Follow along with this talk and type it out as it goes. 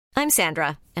I'm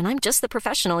Sandra, and I'm just the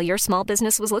professional your small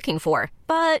business was looking for.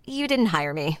 But you didn't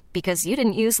hire me because you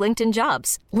didn't use LinkedIn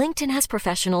Jobs. LinkedIn has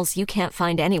professionals you can't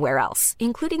find anywhere else,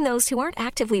 including those who aren't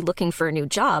actively looking for a new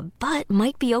job, but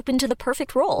might be open to the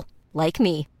perfect role, like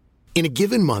me. In a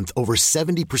given month, over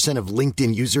 70% of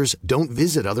LinkedIn users don't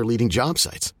visit other leading job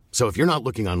sites. So if you're not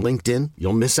looking on LinkedIn,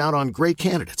 you'll miss out on great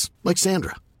candidates like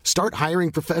Sandra. Start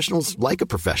hiring professionals like a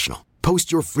professional.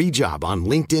 Post your free job on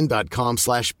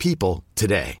linkedin.com/people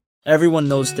today. Everyone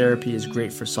knows therapy is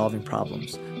great for solving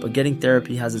problems, but getting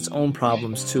therapy has its own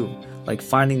problems too, like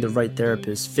finding the right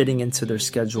therapist, fitting into their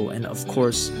schedule, and of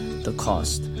course, the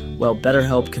cost. Well,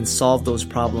 BetterHelp can solve those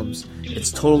problems. It's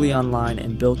totally online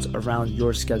and built around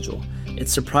your schedule.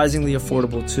 It's surprisingly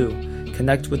affordable too.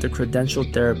 Connect with a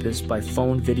credentialed therapist by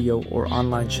phone, video, or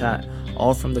online chat,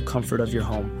 all from the comfort of your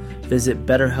home. Visit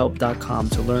BetterHelp.com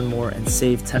to learn more and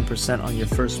save 10% on your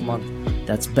first month.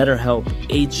 That's BetterHelp,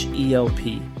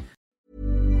 H-E-L-P.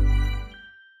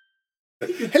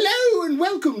 Hello and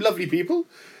welcome, lovely people.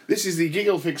 This is the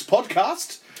Gigglefix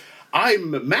podcast.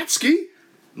 I'm Matsky.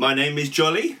 My name is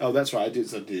Jolly. Oh, that's right. I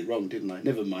did it wrong, didn't I?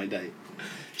 Never mind, eh?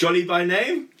 Jolly by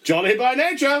name? Jolly by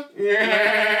nature.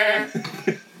 Yeah.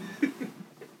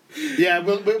 Yeah,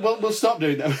 we'll stop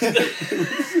doing that.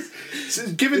 So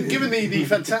given the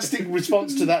fantastic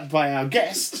response to that by our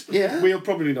guest, we'll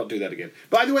probably not do that again.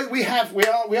 By the way, we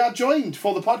are joined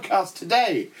for the podcast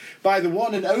today by the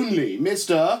one and only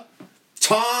Mr.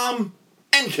 Tom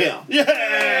Andkjær.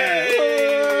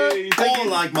 Yay! Or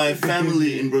like my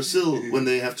family in Brazil, when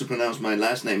they have to pronounce my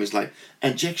last name, it's like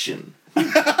injection.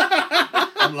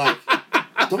 I'm like,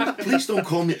 please don't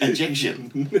call me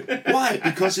injection. Why?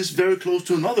 Because it's very close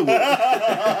to another word.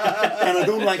 And I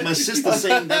don't like my sister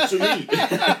saying that to me.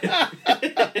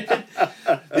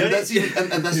 And that's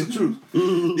the truth.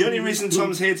 The only reason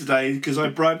Tom's here today is because I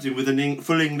bribed him with a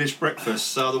full English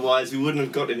breakfast, so otherwise we wouldn't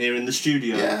have got him here in the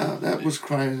studio. Yeah, that was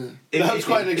quite an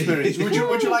experience.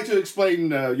 Would you like to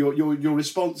explain your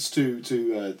response to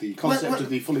the concept of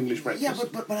the full English breakfast? Yeah,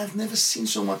 but I've never seen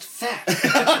so much fat.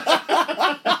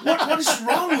 What is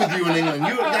wrong with you in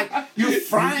England? You're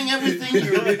frying everything,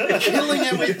 you're killing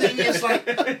everything. It's like,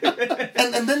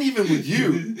 and then even with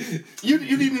you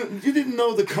didn't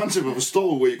know the concept of a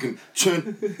stove where you can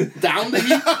turn down the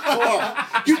heat, or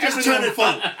you just turn it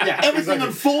full. Yeah, everything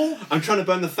on full. I'm trying to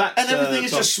burn the fat, and everything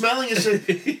is just smelling. It's like,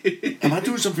 am I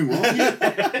doing something wrong here?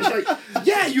 It's like,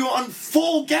 yeah, you're on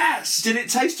full gas. Did it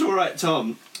taste all right,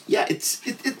 Tom? Yeah, it.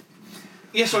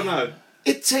 Yes or no?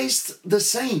 It tastes the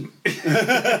same.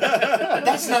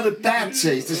 That's not a bad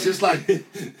taste. It's just like,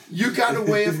 you got a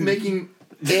way of making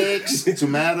eggs,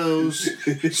 tomatoes,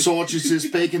 sausages,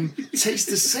 bacon taste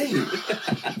the same.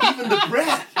 Even the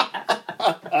bread.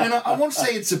 And I won't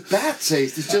say it's a bad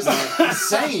taste. It's just the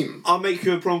same. I'll make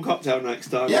you a prawn cocktail next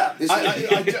time. Yeah,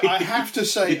 I have to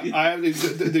say, you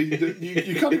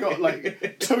kind of got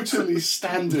like totally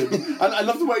standard. And I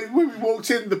love the way when we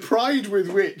walked in, the pride with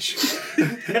which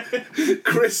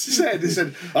Chris said,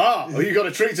 you got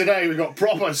a treat today. We've got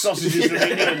proper sausages from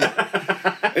England,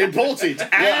 imported,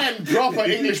 and proper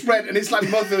English bread, and it's like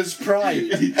mother's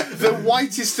pride. The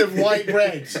whitest of white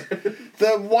bread.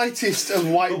 The whitest of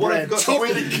white bread.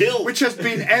 Totally killed. Which has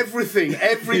been everything.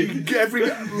 Every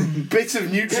bit of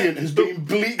nutrient has been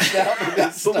bleached out of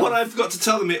this stuff. But what I forgot to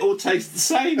tell them, it all tastes the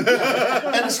same.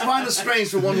 And it's kind of strange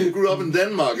for one who grew up in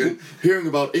Denmark and hearing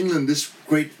about England, this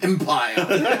great empire.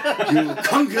 You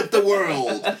conquered the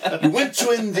world. You went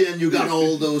to India and you got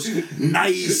all those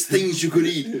nice things you could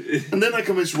eat. And then I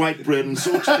come with white bread and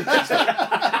sausages.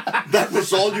 That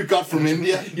was all you got from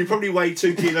India? You probably weigh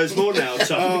 2 kilos more now,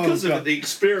 Tom, because of the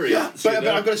experience. Yeah. But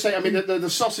I've got to say, I mean, the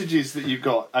sausages that you've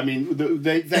got, I mean,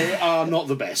 they are not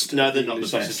the best. No, they're not the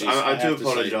best. I do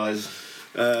apologise.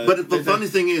 But the funny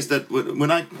thing is that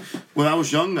when I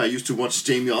was young, I used to watch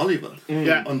Jamie Oliver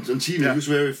on TV. Yeah. He was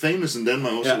very famous in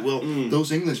Denmark. I said,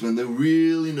 those Englishmen, they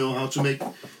really know how to make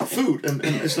food. And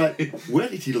it's like, where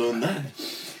did he learn that?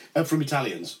 From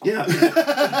Italians. Yeah.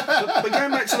 but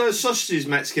going back to those sausages,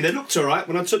 Mexican, they looked all right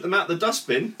when I took them out of the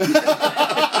dustbin.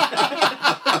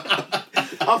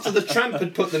 After the tramp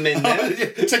had put them in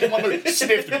there. Taking one and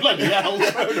sniffed, bloody hell.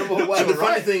 And the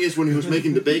funny thing is, when he was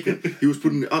making the bacon, he was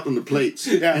putting it up on the plates.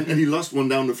 Yeah. And he lost one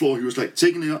down the floor. He was like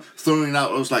taking it out, throwing it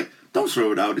out. I was like, don't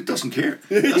throw it out. It doesn't care.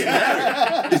 It doesn't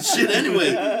matter. It's shit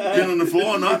anyway. Get on the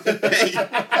floor or not. Hey,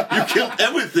 you killed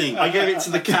everything. I gave it to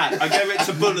the cat. I gave it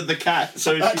to Bullet the cat.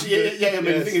 So actually, I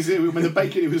mean, the thing is, when the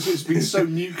bacon, it's been so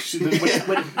nuked that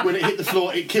when it hit the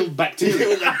floor, it killed bacteria.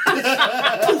 It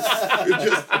was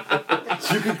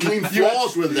like, you could clean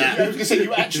floors with that. I was going to say,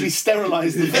 you actually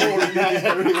sterilised the floor in that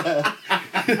area.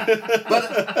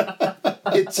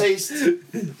 it tastes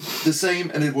the same,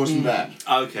 and it wasn't bad.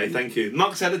 Okay, thank you.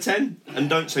 Marks out of 10, and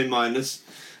don't say minus.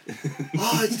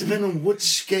 It depends on what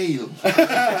scale.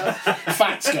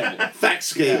 Fat scale. Fat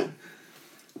scale.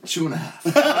 2.5.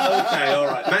 Okay, all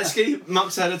right. Matsky,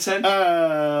 marks out of 10.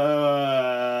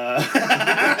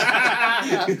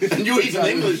 And you're even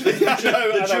English. The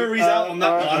jury's out on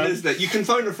that one, isn't it? You can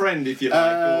phone a friend if you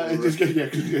like.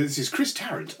 This is Chris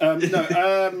Tarrant.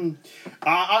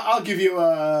 I'll give you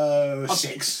a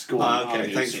 6. Go on.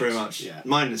 Okay, thanks very much. Yeah.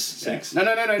 Minus 6.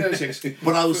 No, 6.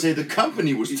 But I would say the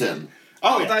company was 10.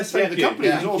 Oh, that's the company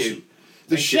was Thank awesome. you.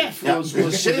 The chef was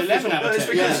 11 out of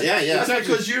 10. Yeah. That's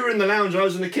because you were in the lounge, I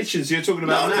was in the kitchen, so you're talking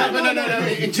about that. No.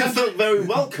 You felt very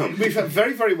welcome. We felt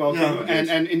very, very welcome, Yeah,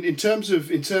 and in terms of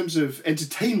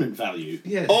entertainment value,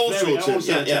 Yeah. Also, also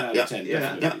 10 yeah, out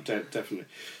of 10, definitely.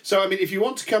 So I mean, if you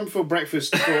want to come for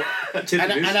breakfast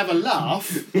and have a laugh,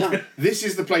 this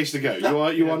is the place to go.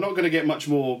 You are not going to get much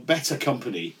more better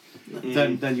company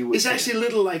than you would. It's actually a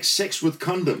little like sex with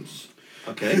condoms.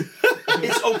 Okay.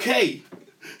 It's okay.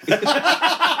 It's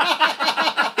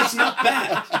not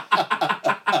bad.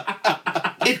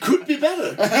 It could be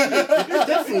better. It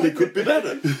definitely could be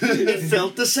better. It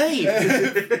felt the same.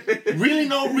 Really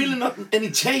not any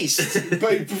taste.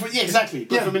 But yeah, exactly.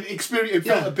 But from an experience, it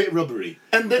felt a bit rubbery.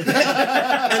 And then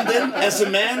as a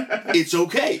man, it's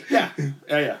okay. Yeah.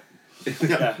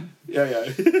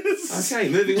 Okay,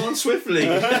 moving on swiftly.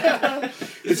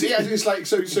 It's like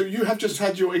so you have just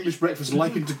had your English breakfast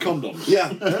likened to condoms.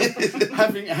 Yeah.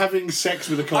 having sex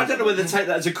with a condom. I don't know whether to take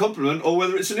that as a compliment or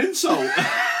whether it's an insult.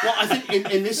 Well, I think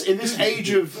in this age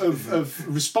of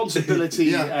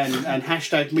responsibility and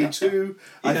hashtag Me Too,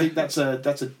 I think that's a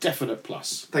definite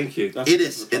plus. Thank you. It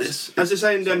is. As they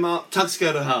say in Denmark, tak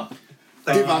skal du have.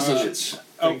 Det var så lidt.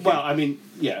 Oh, well, I mean,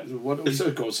 yeah.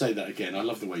 So go on, say that again. I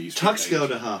love the way you speak. Tak skal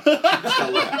du have.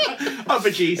 Oh,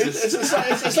 for Jesus. It's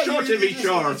like Short to be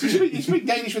short. You speak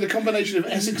Danish with a combination of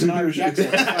Essex and Irish accent.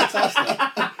 It's fantastic.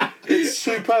 It's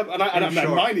superb, and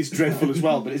mine is dreadful as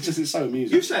well. But it's so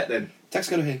amusing. You say it then. Tak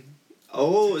skal du have.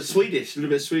 Oh, it's Swedish. A little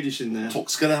bit of Swedish in there. Tak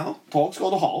skal du have. Tak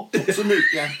skal du have. Tak så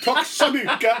mycket. Tak så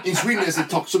mycket. In Sweden, they say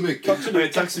tak så mycket. Tak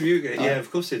så mycket. Yeah, of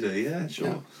course they do. Yeah, sure.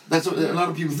 Yeah. That's a lot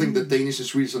of people think that Danish and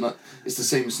Swedish are not. It's the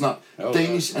same. It's not.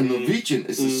 Danish and Norwegian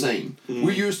is the same.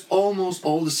 We use almost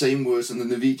all the same words in the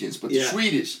Norwegians, but the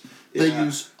Swedish they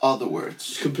use other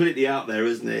words. It's completely out there,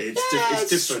 isn't it? It's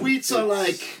different. Swedes are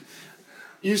like.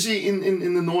 You see,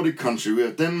 in the Nordic country, we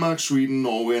have Denmark, Sweden,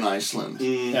 Norway, and Iceland.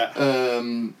 Yeah.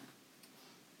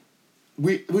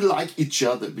 We like each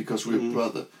other because we're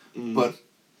brother, but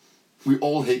we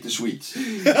all hate the Swedes.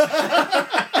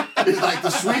 It's like the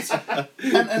Swedes,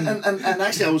 and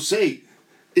actually I would say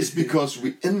it's because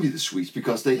we envy the Swedes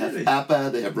because they have ABBA,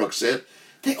 they have Roxette.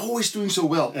 They're always doing so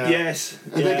well. Yeah. Yes.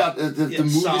 And they got the movie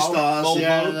stars. Volvo.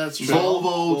 Yeah, that's true.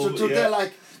 Volvo. So they're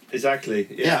like. Exactly.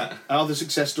 Yeah. Other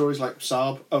success stories like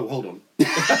Saab. Oh, hold on.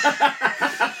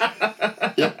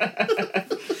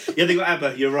 Yeah, they got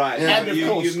ABBA. You're right. Yeah. And of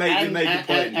course, you made the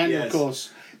point. And yes. of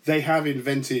course, they have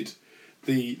invented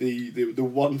the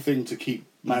one thing to keep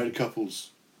married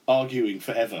couples arguing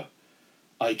forever: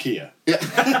 IKEA. Yeah.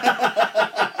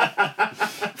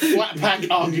 Flat pack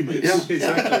arguments.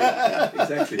 Yeah.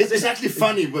 Exactly. It's actually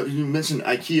funny, but you mentioned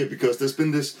IKEA because there's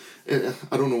been this.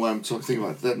 I don't know why I'm thinking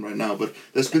about that right now, but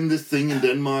there's been this thing in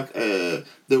Denmark.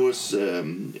 There was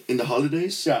in the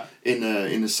holidays. Yeah. In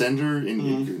a center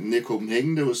near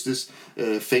Copenhagen, there was this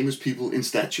famous people in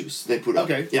statues they put up.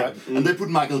 Okay. Yeah. Right. And they put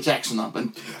Michael Jackson up,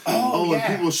 and and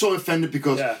people were so offended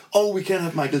because we can't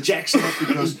have Michael Jackson up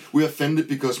because we're offended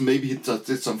because maybe he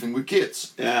did something with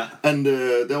kids. Yeah. And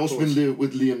there also been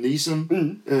with Liam Neeson.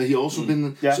 He also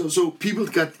been so people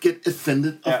get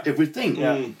offended of everything.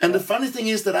 Yeah. And the funny thing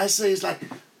is that I say is like,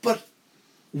 but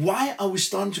why are we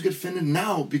starting to get offended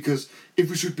now? Because if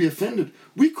we should be offended,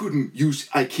 we couldn't use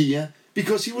IKEA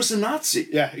because he was a Nazi.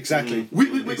 Yeah, exactly. We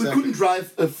couldn't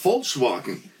drive a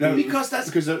Volkswagen because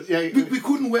we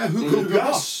couldn't wear Hugo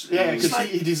Boss. Yeah, because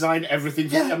he designed everything.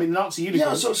 I mean, Nazi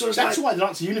uniforms. Yeah, so it's that's why the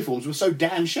Nazi uniforms were so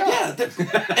damn sharp. Yeah,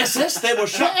 SS they were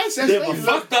sharp. They were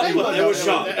fucked up, but they were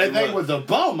sharp. They were the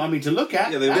bomb. I mean, to look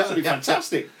at. Yeah, they were absolutely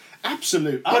fantastic.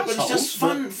 Absolute. But it's just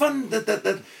fun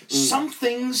that some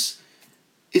things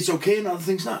it's okay and other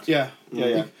things not. Yeah.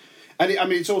 And I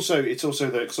mean, it's also the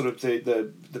sort of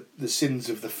the sins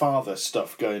of the father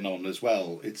stuff going on as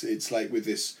well. It's like with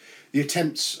the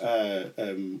attempts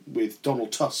with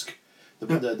Donald Tusk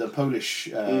the Polish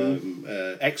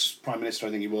ex-prime minister, I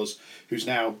think he was, who's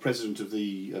now president of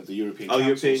the European Council.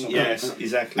 European, yes,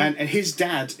 exactly. And his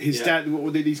dad,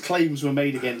 these claims were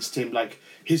made against him, like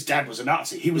his dad was a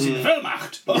Nazi. He was in the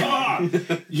Wehrmacht.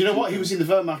 You know what? He was in the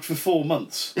Wehrmacht for 4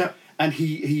 months. Yeah. And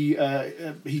he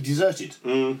deserted.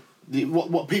 All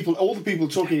the people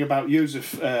talking about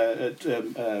Joseph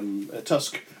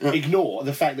Tusk ignore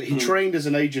the fact that he trained as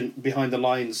an agent behind the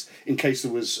lines in case they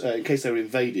were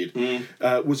invaded,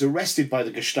 was arrested by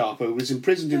the Gestapo, was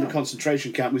imprisoned in the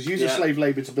concentration camp, was used as slave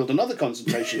labour to build another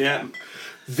concentration camp,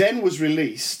 then was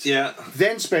released,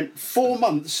 then spent 4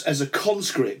 months as a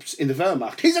conscript in the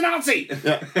Wehrmacht. He's a Nazi!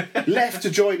 Left to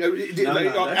join,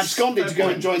 absconded to go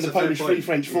and join the Polish Free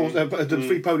French force, the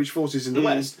Free Polish forces in the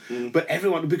West. But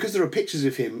everyone, because there are pictures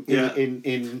of him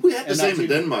in we had the same in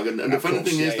Denmark, and the funny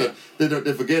thing is that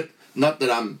they forget, not that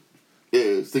I'm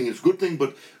thinking it's a good thing,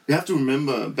 but you have to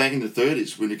remember back in the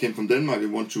 30s when you came from Denmark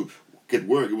and want to get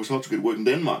work. It was hard to get work in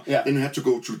Denmark. Then you had to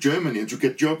go to Germany, and to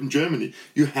get job in Germany,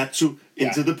 you had to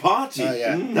enter the party.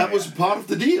 That was part of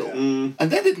the deal, and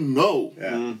they didn't know.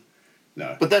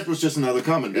 No. But that was just another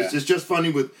comment. It's just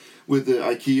funny with the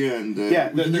IKEA and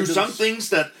we can use some things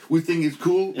that we think is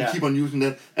cool. We keep on using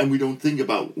that, and we don't think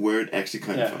about where it actually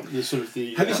came from.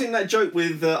 Have you seen that joke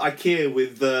with IKEA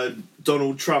with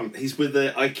Donald Trump? He's with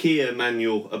the IKEA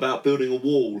manual about building a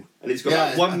wall, and he's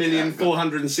got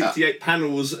 1,468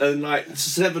 panels and like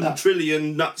 7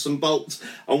 trillion nuts and bolts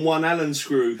and 1 Allen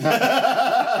screw.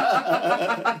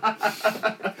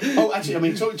 Oh, actually, I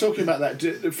mean, talking about that,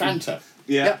 Fanta.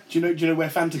 Yeah. Do you know where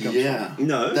Fanta comes from?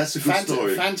 No. That's a good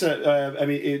story.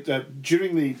 Fanta,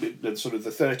 during the sort of the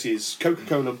 30s,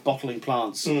 Coca-Cola bottling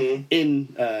plants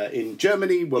in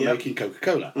Germany were making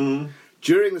Coca-Cola.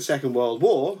 During the Second World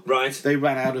War, they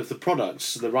ran out of the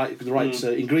products, the right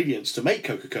ingredients to make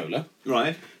Coca-Cola.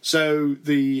 Right. So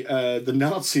the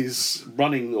Nazis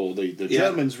running, or the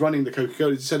Germans running the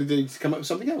Coca-Cola, decided they needed to come up with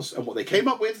something else. And what they came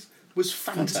up with was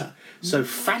Fanta. So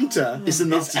Fanta is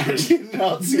actually a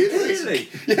Nazi. Really?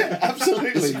 Yeah,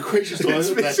 absolutely. It's a crazy story.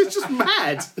 It's just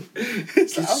mad.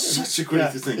 It's such a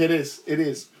crazy thing. It is.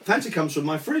 Fanta comes from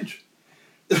my fridge.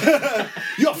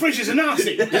 Your fridge is a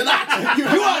Nazi. You're not. You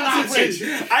are Nazi.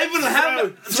 I will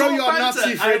have throw your Fanta.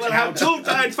 Nazi I fridge will have 2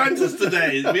 giant Fantas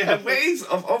today. We have ways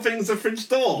of opening the fridge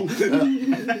door.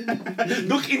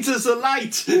 Look into the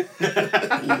light.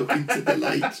 Look into the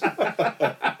light.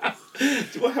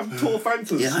 Do I have 2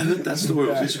 Fantas? Yeah, I heard that story.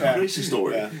 It's a crazy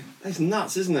story. That's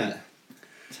nuts, isn't it?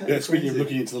 Speaking of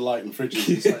looking into the light and fridges,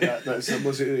 it's like that.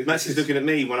 Max is looking at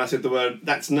me when I said the word,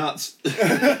 that's nuts.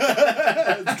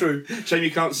 It's true. Shame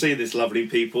you can't see this, lovely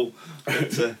people.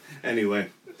 But anyway.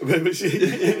 I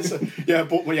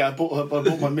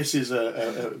bought my missus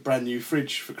a brand new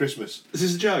fridge for Christmas. Is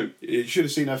this a joke? You should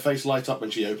have seen her face light up when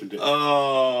she opened it.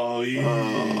 Oh, you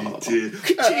dear.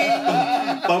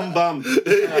 Bum bum.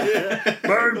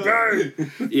 Boom,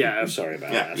 boom. Yeah, I'm sorry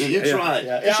about that. Yeah, you tried.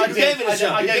 I gave it a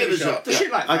shot. I gave it a shot. Does she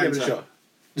like I gave it a Fanta? shot.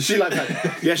 Does she like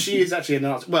that? Yeah, she is actually a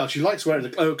Nazi. Well, she likes wearing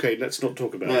the... Okay, let's not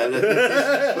talk about it.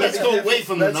 Let's go away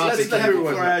from the Nazi. Let's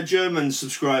careful for our German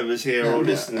subscribers here or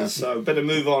listeners, so better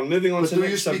move on. Moving on to the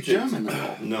next subject. Do you speak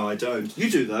German? No, I don't.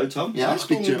 You do though, Tom. Yeah, I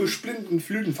speak German.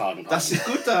 Das ist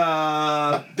gut,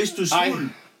 bist du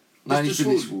schwul? Nein, ich bin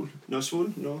nicht schwul. No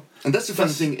schwul? No. And that's the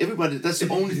funny thing, everybody, that's the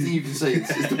only thing you can say,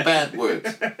 it's the bad word.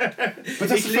 But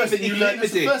that's the first thing you learn.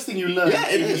 That's the first thing you learn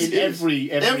in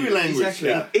every language. Exactly.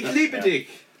 Yeah. Ich liebe dich.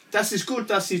 Das ist gut,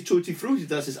 das ist Tutti Frutti,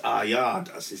 das ist... Ah ja,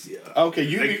 das ist... Ja. Okay,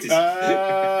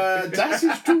 das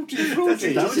ist Tutti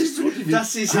Frutti. Das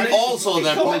ist... I all saw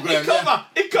that program.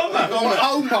 Ich komme.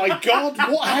 Oh my God,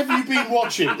 what have you been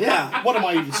watching? Yeah. What am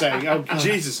I even saying? Oh,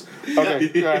 Jesus.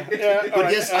 Okay.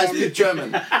 But yes, I speak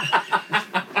German.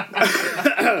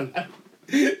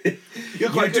 You're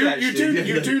quite good, actually.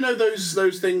 You do know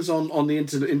those things on the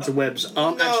interwebs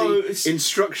aren't actually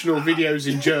instructional videos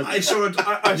in German. I saw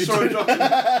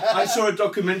a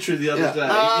documentary the other day.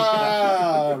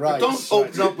 Ah, right. Don't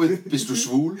open up with "Bist du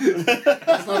schwul?"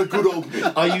 That's not a good opening.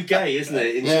 Are you gay, isn't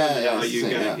it? In German, yeah, are you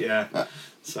gay? yeah.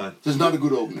 So It's not a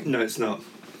good opening. no, it's not.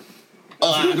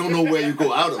 I don't know where you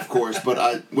go out, of course,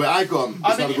 but where I come,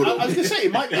 it's not a good I was opening. going to say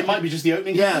it might be just the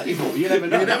opening. Yeah. You never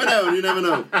know. You never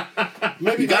know.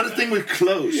 Maybe You got a thing with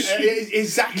clothes.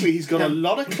 Exactly. He's got a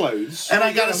lot of clothes. And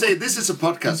I gotta say, this is a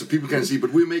podcast so people can see,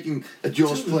 but we're making at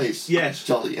yours place. Yes.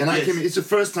 Jolly. And I came in, it's the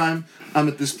first time I'm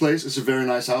at this place. It's a very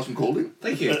nice house in Kolding.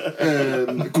 Thank you.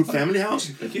 A good family house.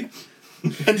 Thank you.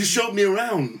 And you showed me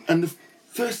around, and the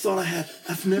first thought I had,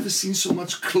 I've never seen so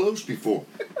much clothes before.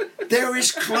 There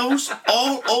is clothes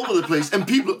all over the place, and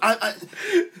people.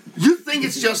 You think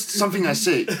it's just something I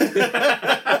say,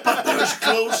 but there is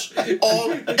clothes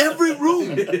all every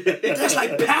room. There's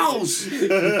like piles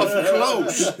of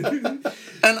clothes,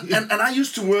 and I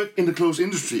used to work in the clothes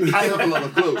industry. I have a lot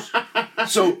of clothes,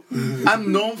 so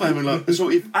I'm known for having a lot. So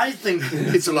if I think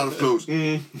it's a lot of clothes,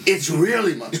 it's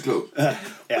really much clothes. Well,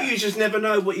 you just never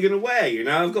know what you're going to wear. You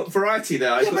know, I've got variety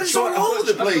there. Yeah, but it's all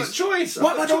over the place. I've got choice.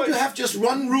 Why don't you have just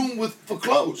one room for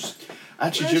clothes?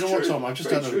 Actually, do you know what, Tom? I just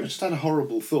had a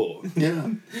horrible thought. Yeah.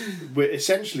 We're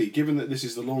essentially, given that this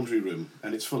is the laundry room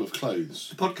and it's full of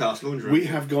clothes, Podcast laundry room. we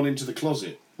have gone into the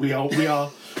closet. We are in.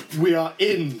 We are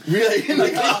in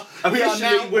the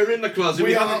closet. We're in the closet.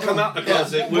 We haven't come out the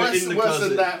closet. We're in the worse closet.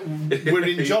 than that, we're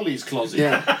in Jolly's closet.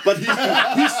 Yeah, but he's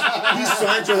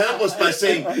trying to help us by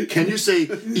saying, "Can you say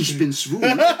ich bin schwul?"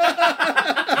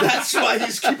 That's why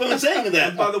he's keep on saying that.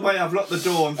 And by the way, I've locked the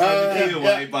door and thrown the key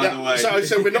away. By the way,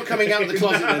 So we're not coming out of the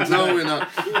closet then. No, we're not.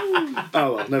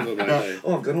 Oh well, never mind.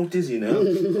 oh, I've gone all dizzy now.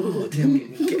 Oh, damn,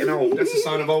 getting old. That's a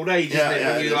sign of old age, isn't it?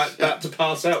 When you're like about to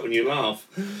pass out when you laugh.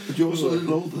 But you're also a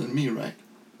little older than me, right?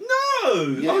 No,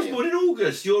 I was born in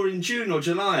August. You're in June or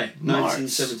July,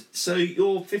 1970. So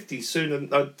you're 50 soon, and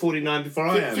 49 before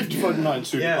I am. 59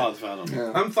 soon. Yeah.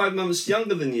 Yeah. I'm 5 months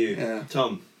younger than you,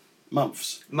 Tom.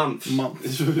 Months. Month. 5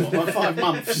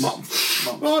 months. Month.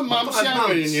 Well, I'm months 5 younger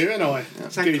than months. you, anyway.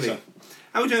 Exactly. Geezer.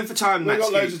 How are we doing for time, We've Max?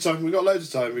 got loads of time.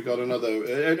 We've got another,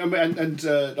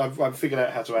 I've figured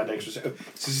out how to add extra.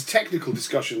 This is a technical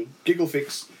discussion.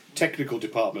 Gigglefix technical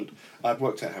department. I've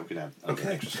worked out how we can add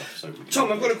extra stuff. So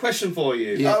Tom, I've got a question for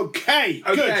you. Yeah. Okay,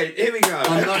 good. Okay, here we go.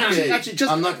 I'm not gay. Actually,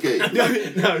 I'm not gay. No,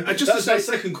 just to that's say- my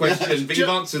second question, but you've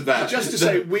answered that. Just to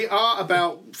say, we are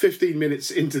about 15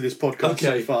 minutes into this podcast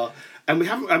so far. And we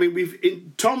haven't. I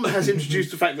mean, Tom has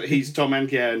introduced the fact that he's Tom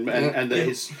Andkjær and that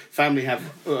his family have,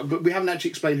 but we haven't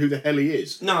actually explained who the hell he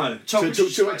is. No, Tom,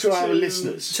 to our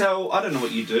listeners. I don't know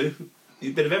what you do. A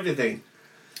bit of everything.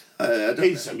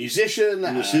 He's a musician,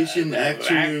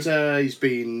 actor. He's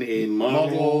been in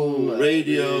model,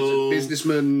 radio, he's a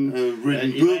businessman,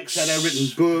 written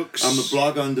books. I'm I'm a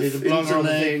blogger on the blogger on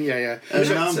the internet. thing. Yeah. And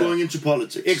now I'm going into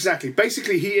politics. Exactly.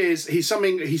 Basically, he's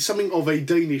something of a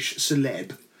Danish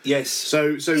celeb. Yes.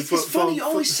 So It's funny you're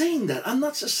always saying that. I'm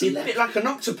not a You're a celeb. bit like an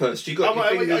octopus. You got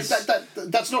your fingers.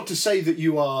 That's not to say that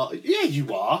you are. Yeah,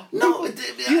 you are. No,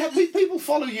 People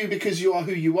follow you because you are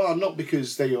who you are, not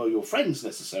because they are your friends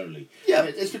necessarily. Yeah.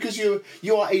 It's because you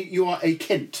are a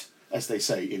Kent, as they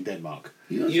say in Denmark.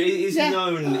 It's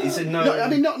known. It's a known. No, I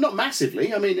mean not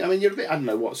massively. I mean you're a bit. I don't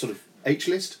know what sort of H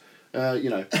list.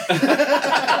 No,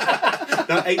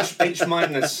 H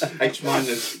minus.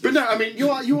 But no, I mean you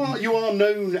are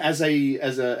known as a.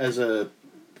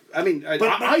 I mean, I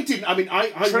didn't. I mean,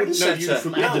 I wouldn't know you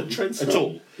from Adam at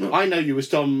all. No. I know you as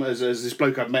Tom, as this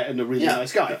bloke I've met and a really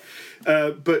nice guy.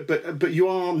 But you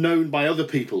are known by other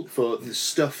people for the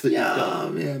stuff that you've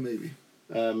done. Yeah, maybe.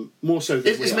 More so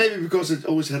than It's maybe because I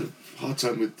always had a hard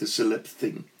time with the celeb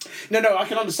thing. No, I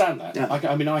can understand that. Yeah.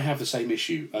 I mean, I have the same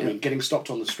issue. I mean, getting stopped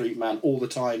on the street, man, all the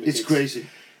time. It's crazy.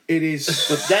 It is.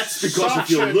 But that's because of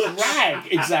your looks. Drag.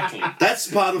 Exactly. That's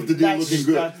part of the deal looking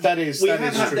good. That is. We that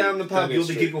have is had true. down the pub. That You're is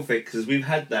the true. Gigglefix. We've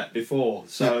had that before.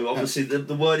 So obviously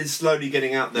the word is slowly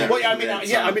getting out there. Well, I mean,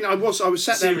 I was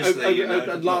sat there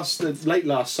late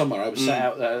last summer. I was sat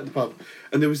out there at the pub,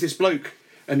 and there was this bloke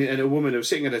and a woman who was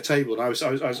sitting at a table, and I was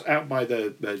out by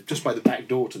just by the back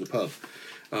door to the pub.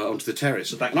 Onto the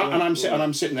terrace, and I'm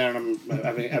sitting there, and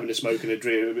I'm having a smoke and a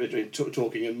drink,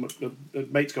 talking, and the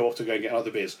mates go off to go and get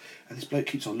other beers, and this bloke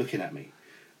keeps on looking at me,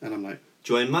 and I'm like,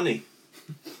 "Do you own money?"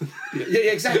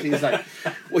 yeah, exactly. He's like,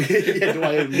 well, yeah, do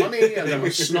I own money? And I'm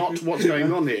a snot. What's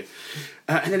going on here?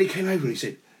 And then he came over and he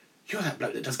said, "You're that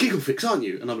bloke that does Gigglefix, aren't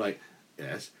you?" And I'm like,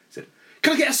 "Yes." He said,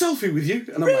 "Can I get a selfie with you?"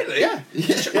 And I'm like, "Yeah."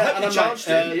 And I'm like,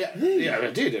 "Yeah, I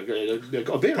did. I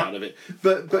got a beer out of it."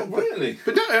 But really?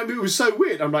 But no, I mean, it was so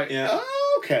weird. I'm like,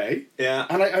 "Oh, okay." Yeah.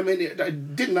 And I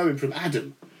didn't know him from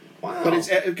Adam. Wow. But it's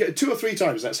 2 or 3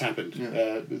 times that's happened.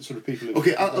 Sort of people.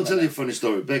 Okay, I'll tell you a funny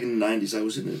story. Back in the 90s, I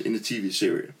was in a TV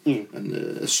series and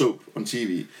a soap on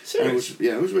TV. Serious? And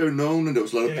it was very known, and there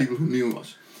was a lot of people who knew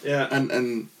us. Yeah.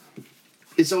 And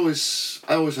I always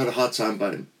had a hard time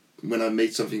when I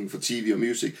made something for TV or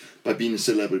music by being a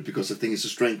celebrity, because I think it's a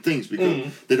strange thing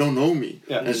because they don't know me.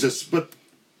 Yeah. And it's just, but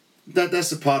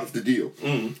that's a part of the deal.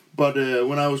 But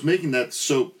when I was making that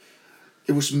soap,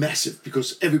 it was massive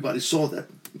because everybody saw that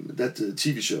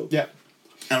TV show. Yeah.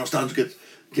 And I was starting to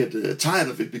get tired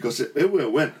of it because everywhere I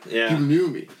went, people knew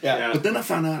me. Yeah. But then I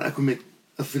found out I could make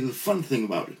a little fun thing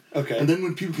about it. Okay. And then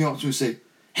when people came up to me and say,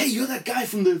 "Hey, you're that guy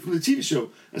from the TV show,"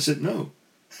 I said, "No."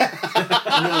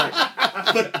 And they're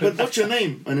like, but what's your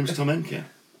name? My name's Tom Andkjær.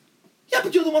 Yeah,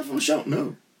 but you're the one from the show.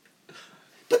 No.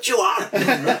 But you are.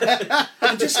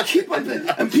 And just keep on playing.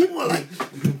 And people were like,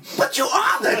 but you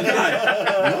are that guy.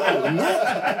 No, I'm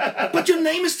not. But your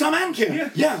name is Tom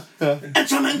Andkjær. Yeah. And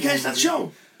Tom Andkjær is that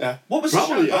show. Yeah. What was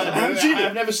Probably. the show? I haven't seen it.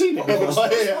 I've never seen it.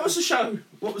 What was the show?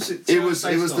 What was it? It was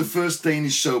the first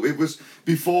Danish show. It was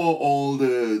before all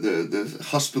the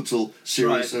hospital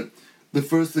series. Right. The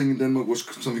first thing in Denmark was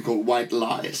something called White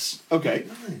Lies. Okay.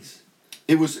 Nice.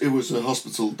 It was a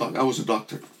hospital doc. I was a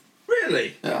doctor.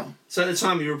 Really? Yeah. So at the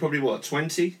time you were probably what,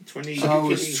 20? I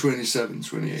was 27,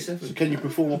 28. So can you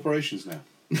perform operations now?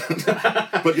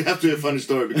 But you have to hear a funny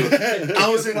story because I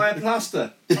was in. Buy a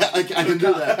plaster. Yeah, I can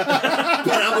do that.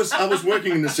 But I was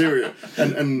working in this area,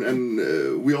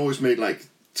 and we always made like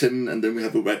 10, and then we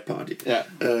have a red party. Yeah.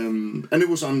 And it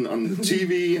was on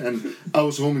TV, and I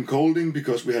was home in Kolding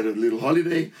because we had a little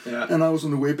holiday, and I was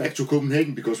on the way back to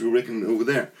Copenhagen because we were working over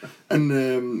there. And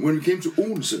when we came to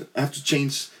Odense, I have to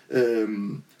change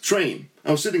train.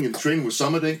 I was sitting in the train, it was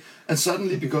summer day, and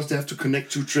suddenly, because they have to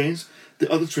connect two trains,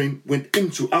 the other train went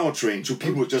into our train, so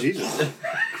people were just...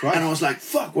 And I was like,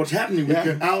 fuck, what's happening? We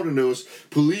came out, and there was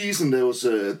police, and there was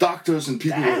doctors, and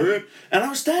people were hurt. And I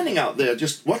was standing out there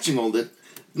just watching all that.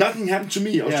 Nothing happened to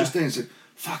me. I was just standing and said,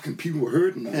 fucking people were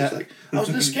hurt. And I was like, I was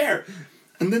a little scared.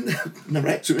 And then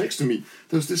right next to me,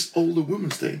 there was this older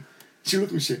woman staying. She looked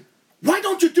at me and said, why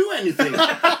don't you do anything?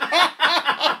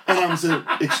 And I said,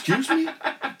 excuse me?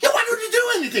 Yeah, why don't you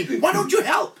do anything? Why don't you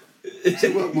help? I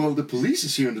said, well, the police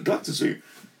is here and the doctor's here.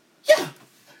 Yeah,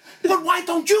 but why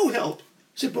don't you help? I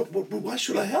said, but why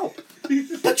should I help?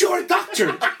 But you're a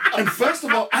doctor. And first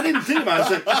of all, I didn't think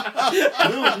about it. I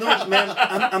said, no, man,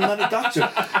 I'm not a doctor.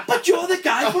 But you're the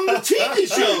guy from the TV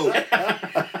show.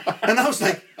 And I was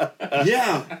like,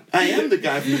 yeah, I am the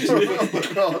guy from the TV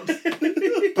show.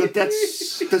 But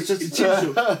that's just a TV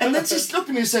show. And then she looked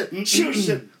at me and said, she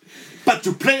said, but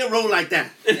to play a role like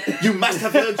that, you must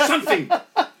have learned something.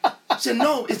 I said,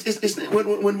 no, it's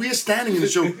when we are standing in the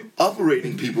show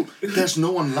operating people, there's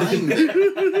no one lying there.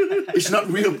 It's not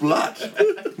real blood.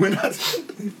 We're not.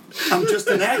 I'm just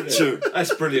an actor.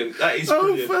 That's brilliant. That is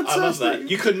brilliant. Fantastic. I love that.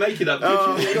 You couldn't make it up,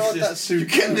 could you? God, It's that's super. You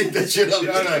can't make that shit up.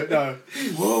 No.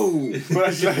 Whoa.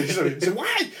 So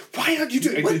why aren't you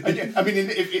doing it? I mean,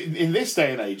 in this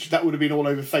day and age, that would have been all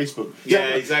over Facebook. Yeah,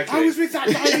 exactly. I was with that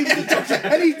guy in the doctor,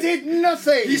 and he did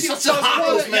nothing. He's such a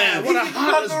heartless man. What a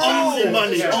heartless Only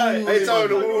money. It's all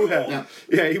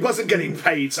yeah, he wasn't getting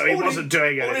paid, so he wasn't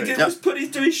doing All he anything. did was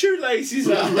do his shoelaces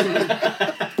up.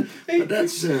 But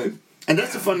that's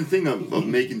the funny thing of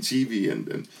making TV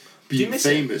and being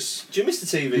famous. Do you miss the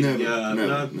TV?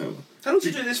 No. How long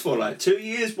did you do this for? Like 2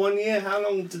 years, 1 year? How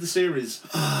long did the series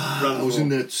run I was for? in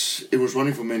that. It was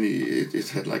running for many. It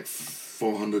had like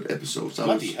 400 episodes.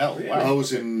 Bloody hell! Wow. I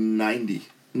was in 90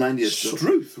 episodes.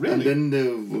 Struth, really? And then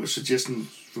there was a suggestion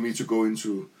for me to go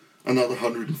into another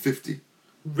 150.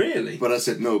 Really? But I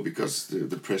said no because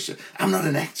the pressure. I'm not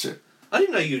an actor. I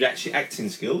didn't know you'd actually acting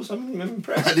skills. I'm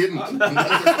impressed. I didn't. I'm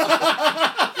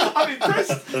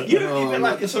impressed. You've been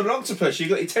like a sort of octopus. You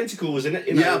got your tentacles in it.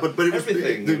 You know, Yeah, but it was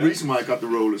everything. the reason why I got the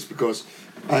role is because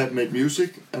I had made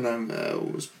music and I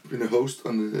was been a host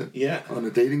on a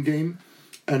dating game,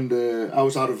 and I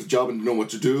was out of a job and didn't know what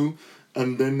to do,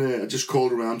 and then I just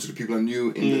called around to the people I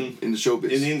knew in the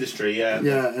showbiz. In the industry, yeah.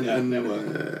 Yeah, and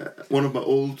one of my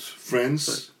old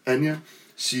friends, Andkjær,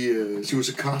 she was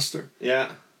a caster.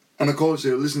 Yeah. And I called and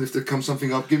said, listen, if there comes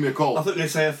something up, give me a call. I thought you were going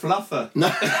to say a fluffer.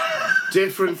 No.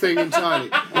 Different thing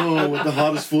entirely. Oh, the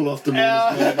heart is full of the moon.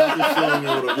 Flowing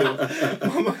out of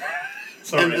you.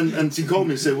 Sorry. And she called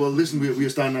me and said, well, listen, we are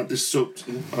starting out this soap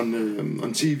on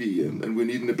TV and we're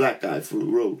needing a black guy for a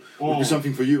role. Would be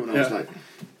something for you. And I was like,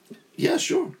 yeah,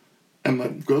 sure. And my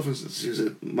girlfriend, she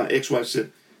said, my ex-wife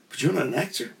said, but you're not an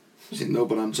actor. She said, no,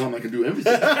 but I'm Tom, I can do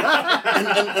everything. and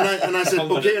I said,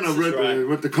 okay, and I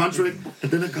read the contract, and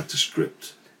then I got the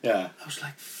script. Yeah. I was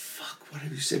like, fuck, what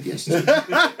have you said yes to?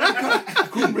 I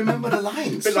couldn't remember the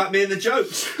lines. A bit like me and the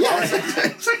jokes. Yeah,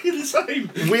 Exactly the same.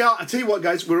 I tell you what,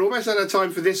 guys, we're almost out of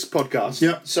time for this podcast.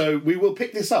 Yeah. So we will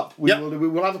pick this up. We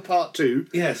will have a part 2.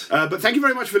 Yes. But thank you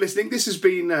very much for listening. This has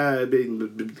been the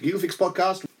Gigglefix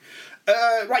podcast.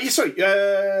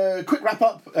 Quick wrap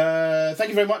up. Thank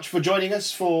you very much for joining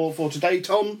us for today,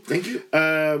 Tom. Thank you.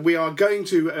 We are going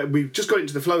to. We've just got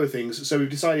into the flow of things, so we've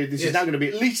decided this is now going to be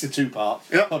at least a 2-part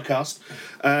podcast.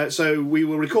 So we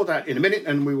will record that in a minute,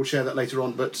 and we will share that later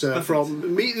on. But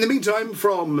from me, in the meantime,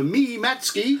 from me,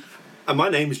 Matsky. And my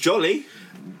name's Jolly.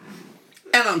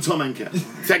 And I'm Tom Andkjær.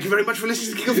 Thank you very much for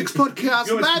listening to the Gigglefix podcast.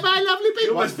 Bye, lovely people.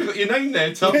 You almost forgot your name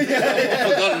there, Tom. I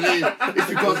forgot the name. It's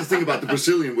because the thing about the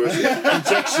Brazilian word,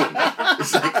 injection.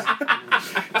 It's like...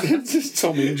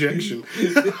 Tom Injection.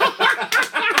 It's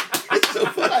so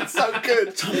fun. That's so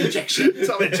good. Tom Injection.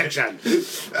 Tom Injection.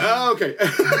 Okay.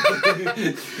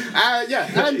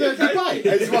 And goodbye.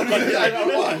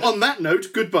 On that note,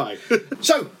 goodbye.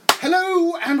 So,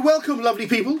 hello and welcome, lovely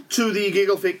people, to the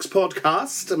Gigglefix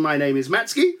podcast. My name is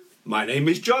Matsky. My name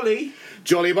is Jolly.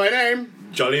 Jolly by name.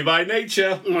 Jolly by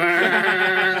nature.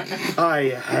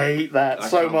 I hate that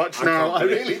so much now. I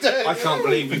really do. I can't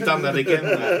believe we've done that again,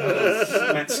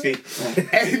 Matsky.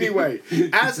 Anyway,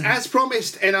 as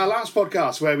promised in our last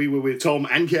podcast where we were with Tom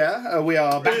Andkjær, we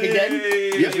are back again.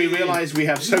 Yes, we realise we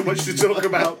have so much to talk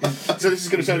about. So this is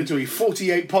going to turn into a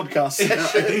 48 podcast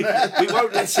session. We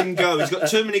won't let him go. He's got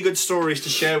too many good stories to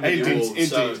share with you all. Indeed.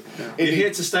 So you're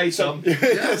here to stay, Tom.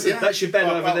 That's your bed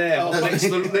over there,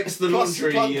 next to the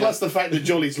laundry. Plus the fact that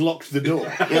Jolly's locked the door.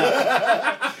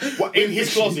 In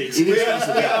his closet. We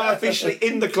are officially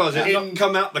in the closet, not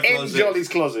come out the closet. In Jolly's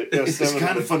closet. Yes, It's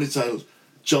kind of funny title.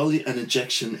 Jolly and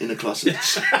Injection in a Closet.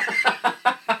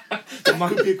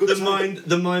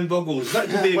 The mind boggles. That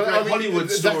could be a great Hollywood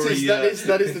story. That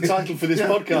is the title for this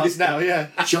podcast now. Yeah,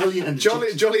 Jolly and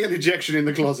Injection in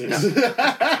the closet.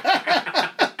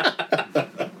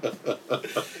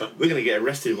 We're going to get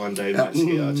arrested one day,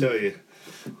 Matsky, I tell you.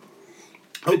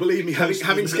 Oh, believe me, having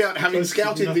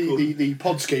scouted the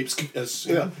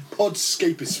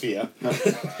podscaposphere.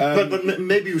 But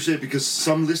maybe you say, because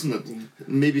some listeners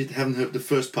maybe haven't heard the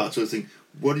first part, so they think,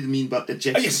 what do you mean about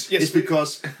ejection? Yes. It's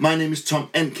because my name is Tom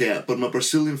Andkjær, but my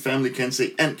Brazilian family can't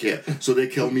say Andkjær, so they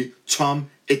call me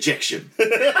Tom Ejection.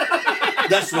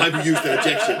 That's why we use the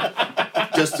ejection.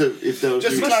 Just to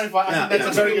clarify, that's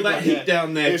a very good heat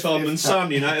down there, Tom and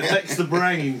son. It affects the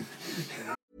brain.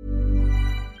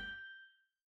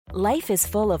 Life is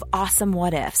full of awesome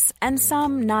what-ifs, and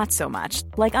some not so much,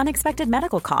 like unexpected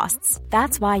medical costs.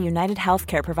 That's why United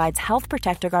Healthcare provides Health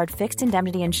Protector Guard fixed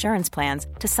indemnity insurance plans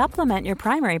to supplement your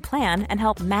primary plan and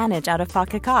help manage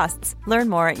out-of-pocket costs. Learn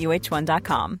more at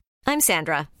uh1.com. I'm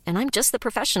Sandra, and I'm just the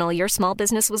professional your small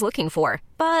business was looking for.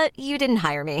 But you didn't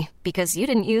hire me because you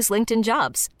didn't use LinkedIn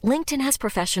Jobs. LinkedIn has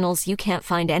professionals you can't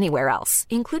find anywhere else,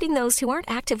 including those who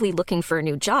aren't actively looking for a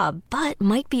new job, but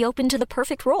might be open to the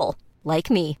perfect role, like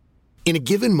me. In a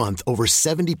given month, over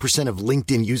 70% of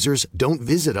LinkedIn users don't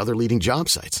visit other leading job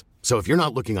sites. So if you're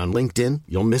not looking on LinkedIn,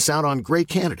 you'll miss out on great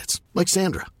candidates like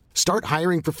Sandra. Start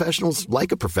hiring professionals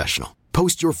like a professional.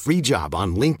 Post your free job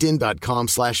on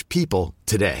linkedin.com/people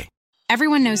today.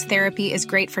 Everyone knows therapy is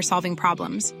great for solving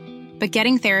problems, but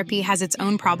getting therapy has its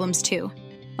own problems too,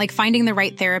 like finding the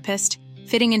right therapist,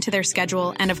 fitting into their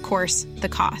schedule, and of course, the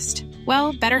cost.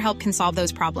 Well, BetterHelp can solve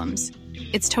those problems.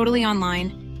 It's totally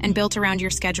online and built around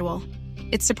your schedule.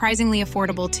 It's surprisingly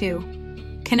affordable, too.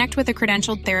 Connect with a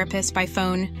credentialed therapist by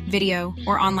phone, video,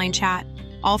 or online chat,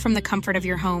 all from the comfort of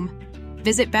your home.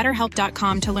 Visit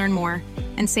BetterHelp.com to learn more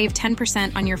and save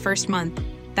 10% on your first month.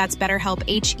 That's BetterHelp,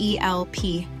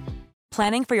 H-E-L-P.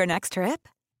 Planning for your next trip?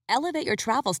 Elevate your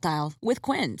travel style with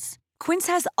Quince. Quince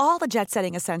has all the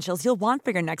jet-setting essentials you'll want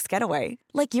for your next getaway,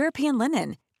 like European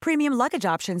linen, premium luggage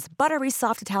options, buttery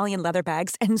soft Italian leather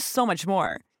bags, and so much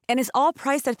more. And is all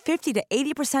priced at 50 to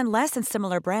 80% less than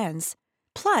similar brands.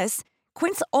 Plus,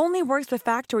 Quince only works with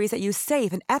factories that use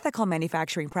safe and ethical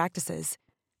manufacturing practices.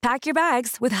 Pack your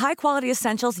bags with high-quality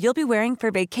essentials you'll be wearing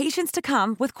for vacations to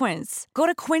come with Quince. Go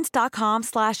to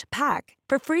quince.com/pack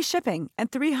for free shipping and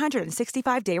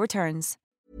 365-day returns.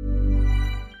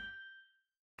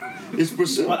 It's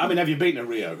Brazil. I mean, have you been to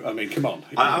Rio? I mean, come on.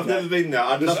 I've never been there.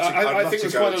 I think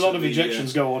there's quite a lot of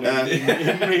ejections go on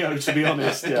in Rio, to be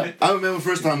honest. Yeah. I remember the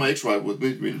first time my ex-wife was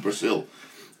with me in Brazil.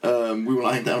 We were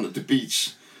lying down at the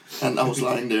beach, and I was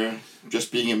lying there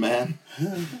just being a man.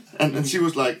 And she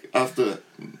was like, after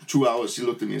 2 hours, she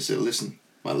looked at me and said, "Listen,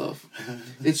 my love,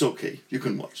 it's okay. You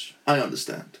can watch. I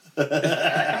understand."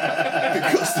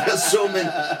 Because there's so many.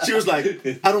 She was like,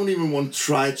 "I don't even want to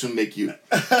try to make you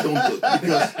don't look,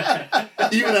 because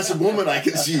even as a woman I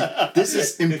can see this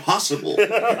is impossible."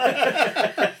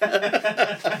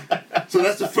 So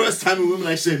that's the first time a woman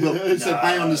I say, "Well,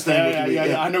 I understand what you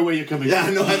mean." I know where you're coming from. I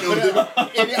know.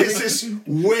 This is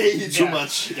way too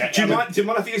much. Do you mind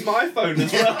if I use my iPhone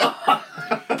as well?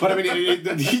 But I mean,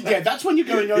 that's when you're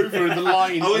going over the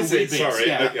line. Oh, is it? Bits, Sorry.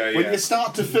 yeah. Okay, when you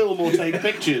start to film or take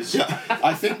pictures,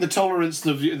 I think the tolerance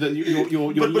of the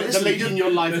lady in your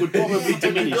life would probably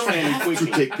diminish fairly quickly.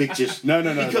 To take pictures. No.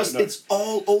 Because it's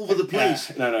all over the place.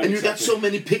 Yeah, no, and you got so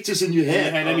many pictures in your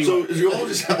head. Anyway. So you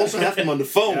also have them on the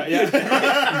phone. Way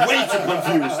too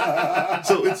confused.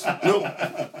 So it's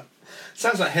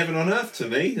Sounds like heaven on earth to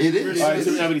me. It is.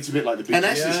 It's a bit like the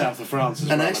beaches in south of France.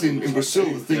 And actually, in Brazil,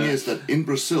 the thing is that in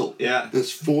Brazil,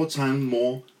 there's 4 times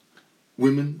more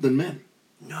women than men.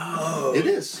 No. It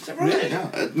is. Is that right?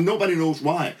 Yeah. Nobody knows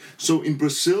why. So in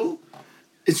Brazil,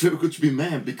 it's very good to be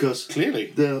man because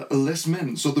Clearly there are less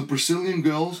men. So the Brazilian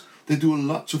girls, they do a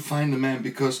lot to find a man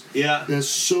because there's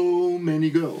so many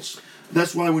girls.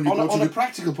 That's why when you go to on a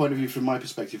practical point of view, from my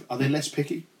perspective, are they less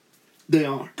picky? They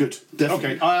are. Good.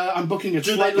 Definitely. Okay, I'm booking a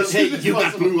flight. Hey, you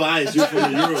got blue eyes. You're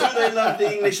from Europe. Do they love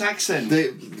the English accent?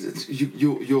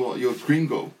 You're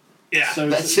gringo. Yeah. So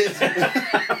That's it.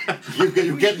 You're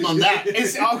getting on that.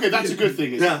 Okay, that's a good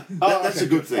thing. That's a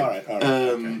good thing. All right.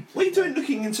 What are you doing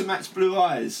looking into Matt's blue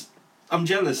eyes? I'm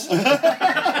jealous. But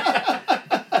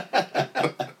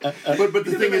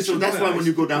the thing is, so that's why when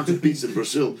you go down to the beach in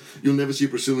Brazil, you'll never see a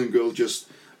Brazilian girl just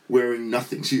wearing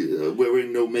nothing,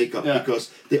 wearing no makeup, because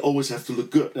they always have to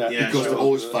look good, because they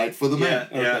always fight for the man.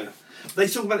 Yeah. They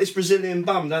talk about this Brazilian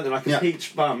bum, don't they? Like a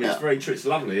peach bum. It's very true. It's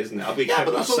lovely, isn't it? I'll be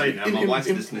careful what I say now. My wife's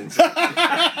listening.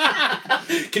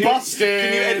 Can you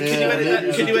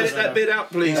edit that bit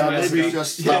out, please? Maybe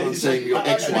just start saying your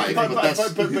ex-wife.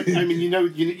 But I mean,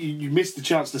 you missed the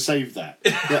chance to save that.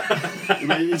 I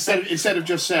mean, instead of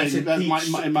just saying that my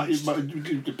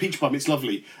peach bum, it's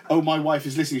lovely. Oh, my wife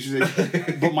is listening. She says,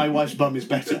 but my wife's bum is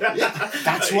better.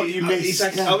 That's what you missed.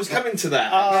 Exactly. I was coming to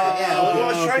that. What I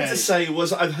was trying to say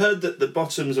was, I've heard that the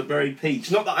bottoms are very peach.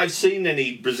 Not that I've seen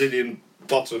any Brazilian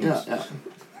bottoms.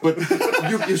 But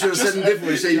you should have said it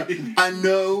differently. Say, I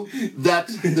know that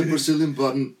the Brazilian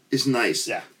bottom is nice.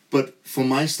 Yeah. But for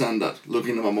my standard,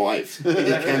 looking at my wife,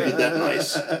 it can't be that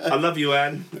nice. I love you,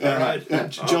 Anne. All right.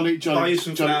 Jolly. Buy you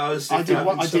some flowers. I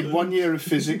did 1 year of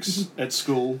physics at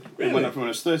school. Really? When I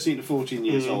was 13 to 14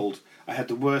 years old. I had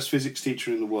the worst physics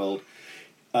teacher in the world.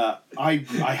 I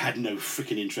had no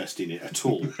freaking interest in it at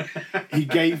all. He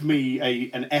gave me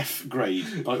an F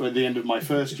grade at the end of my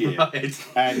first year,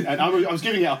 and I was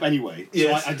giving it up anyway.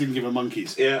 So I didn't give a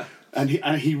monkeys. Yeah. And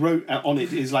he wrote on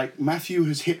it is like, Matthew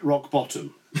has hit rock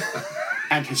bottom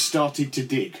and has started to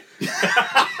dig.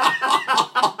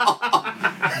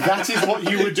 That is what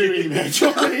you were doing there,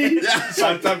 Johnny. So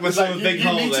I dug myself a big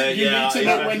hole there. You need to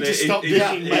know when to stop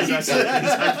digging.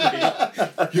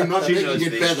 You're not making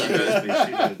it better. She knows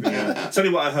me. It's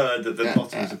only what I heard, that the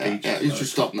bottom's a peach. You should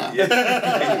stop now.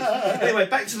 Anyway,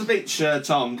 back to the beach,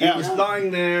 Tom. You was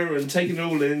lying there and taking it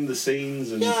all in, the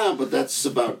scenes. And... Yeah, but that's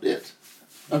about it.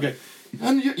 Okay.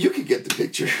 And you can get the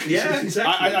picture. Yeah,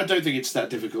 exactly. I don't think it's that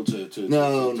difficult to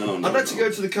No. I'd like to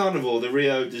go to the carnival, the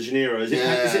Rio de Janeiro. Is it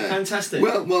fantastic?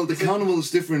 Well, the carnival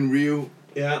is different in Rio.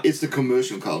 Yeah. It's the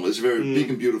commercial carnival. It's very big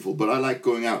and beautiful. But I like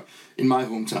going out in my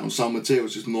hometown, São Mateus,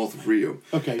 which is north of Rio.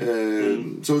 Okay.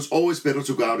 So it's always better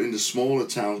to go out in the smaller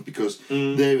towns because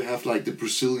they have like the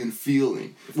Brazilian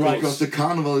feeling. Right. Because the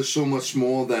carnival is so much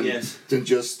more than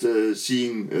just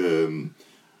seeing.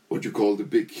 What you call the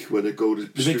big, where they go to the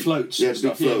big floats. Yeah, the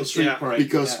big floats. The street parade.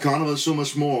 Because carnival is so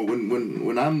much more.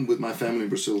 When I'm with my family in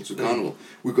Brazil to carnival,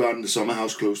 we go out in the summer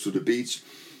house close to the beach,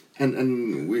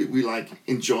 and we like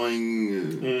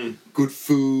enjoying good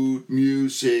food,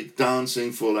 music,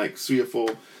 dancing for like 3 or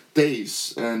 4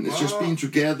 days, and it's just being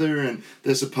together, and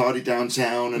there's a party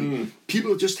downtown, and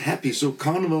people are just happy. So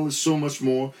carnival is so much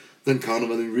more than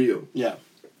carnival in Rio. Yeah.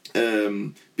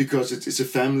 Because it's a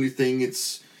family thing.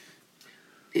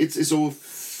 It's over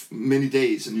many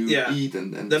days, and you eat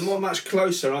and they're much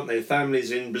closer, aren't they?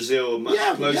 Families in Brazil are much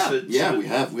closer. We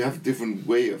have a different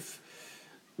way of.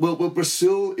 Well,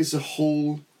 Brazil is a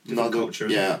whole different culture.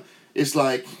 Yeah, it's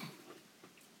like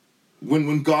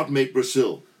when God made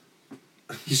Brazil,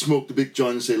 He smoked a big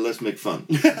joint and said, "Let's make fun,"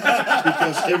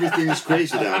 because everything is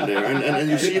crazy down there, and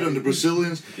you see it on the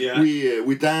Brazilians. Yeah.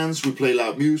 We dance, we play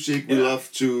loud music, we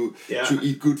love to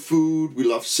eat good food, we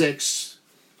love sex.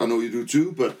 I know you do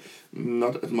too, but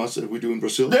not as much as we do in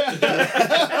Brazil.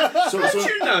 How do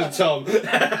you know, Tom?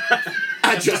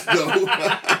 I just know.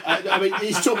 I mean,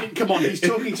 he's talking. Come on, he's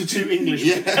talking to 2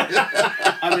 Englishmen.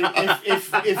 I mean,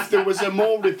 if there was a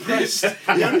more repressed,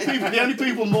 the only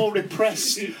people more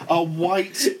repressed are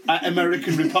white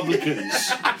American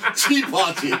Republicans. Tea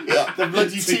Party. Yeah. The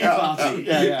bloody Tea Party.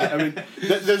 Yeah. I mean,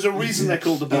 there's a reason they're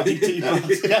called the bloody Tea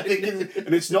Party.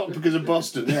 And it's not because of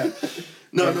Boston. Yeah.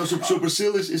 No. So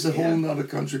Brazil is a whole other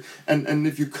country, and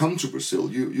if you come to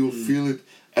Brazil, you'll feel it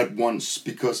at once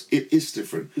because it is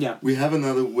different. Yeah. We have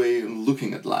another way of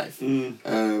looking at life.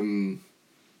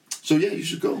 So you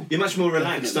should go. You're much more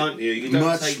relaxed, aren't you? You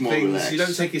don't take things. Relaxed. You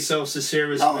don't take yourself so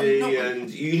seriously, and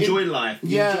you enjoy life.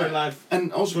 You enjoy life,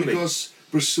 and also fully. Because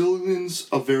Brazilians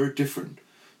are very different.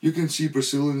 You can see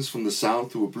Brazilians from the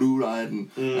south who are blue-eyed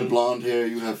and blonde hair.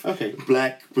 You have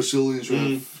black Brazilians who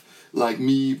have like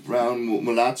me, brown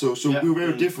mulatto. So we're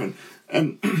very different,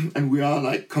 and we are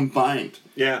like combined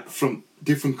from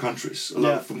different countries, a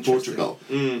lot from Portugal.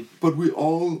 But we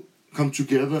all come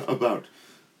together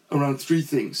around three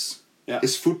things. Yeah.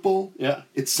 It's football,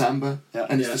 it's samba,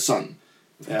 and it's the sun.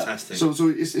 Fantastic. So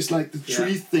it's like the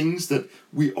three things that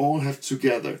we all have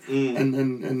together,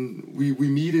 and we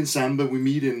meet in samba, we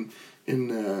meet in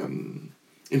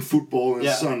football and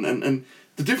sun, and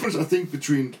the difference I think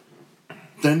between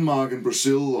Denmark and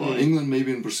Brazil, or England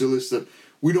maybe and Brazil, is that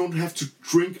we don't have to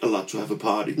drink a lot to have a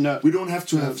party. No. We don't have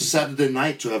to have Saturday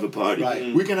night to have a party.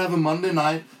 Right. We can have a Monday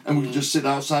night and we can just sit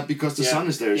outside because the sun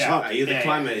is there. It's hot. The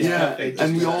climate is perfect.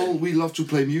 And we love to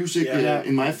play music.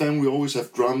 In my family, we always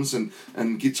have drums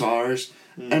and guitars.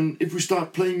 And if we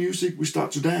start playing music, we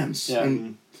start to dance. Yeah.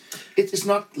 And it's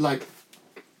not like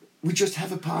we just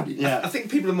have a party. Yeah. I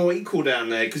think people are more equal down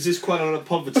there because there's quite a lot of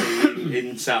poverty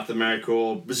in South America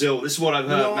or Brazil. This is what I've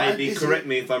heard. Maybe correct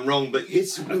me if I'm wrong, but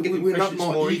we're not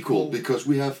more equal because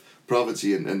we have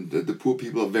poverty and the poor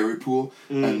people are very poor,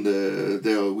 and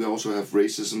we also have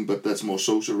racism, but that's more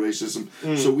social racism.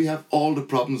 So we have all the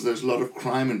problems. There's a lot of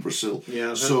crime in Brazil.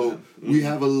 Yeah, so we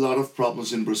have a lot of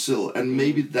problems in Brazil, and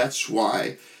maybe that's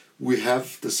why we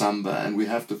have the samba and we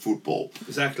have the football.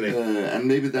 Exactly. And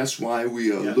maybe that's why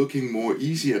we are looking more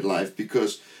easy at life,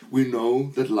 because we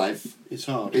know that life is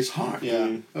hard. It's hard.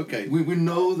 Yeah. Okay. We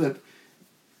know that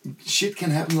shit can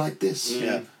happen like this.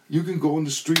 Yeah. You can go on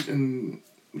the street and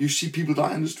you see people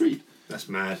die on the street. That's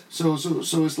mad. So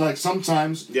it's like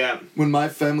sometimes when my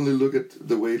family look at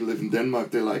the way to live in Denmark,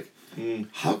 they're like,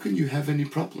 how can you have any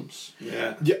problems?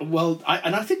 Yeah. Well,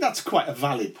 I think that's quite a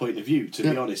valid point of view, to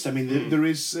be honest. I mean, there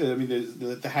is,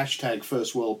 the hashtag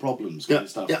first world problems kind of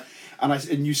stuff. Yeah.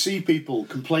 And you see people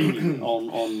complaining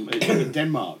in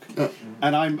Denmark,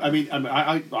 and I'm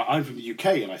from the UK,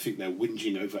 and I think they're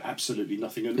whinging over absolutely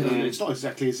nothing. And it's not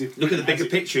exactly as if look at the bigger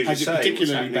picture. It's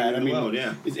particularly bad.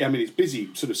 It's busy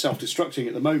sort of self-destructing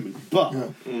at the moment, but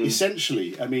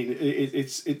essentially, I mean,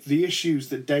 it's the issues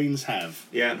that Danes have.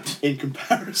 Yeah. In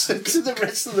comparison to the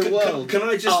rest of the world, can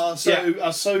I just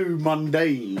are so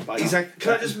mundane. Exactly.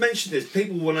 Can I just mention this?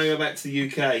 People, when I go back to the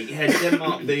UK,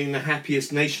 Denmark being the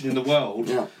happiest nation in the world,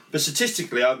 but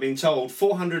statistically, I've been told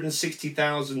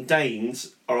 460,000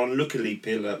 Danes are on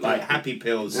happy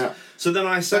pills. Yeah. So then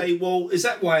I say, well, is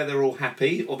that why they're all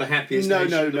happy, or the happiest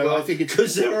nation in the world? I think it's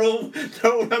because they're all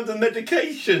under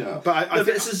medication. Yeah. But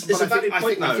it's a valid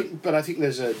point, though. But I think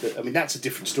there's that's a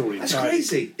different story. That's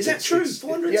crazy. Is that true?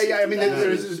 I mean,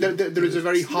 there is a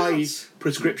very high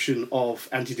prescription of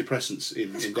antidepressants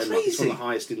in Denmark. It's one of the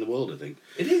highest in the world, I think.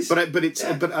 It is. But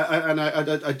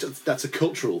that's a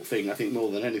cultural thing, I think, more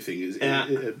than anything.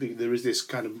 There is this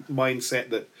kind of mindset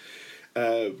that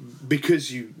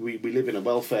because we live in a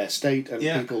welfare state and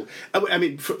people... I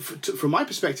mean, from my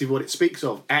perspective, what it speaks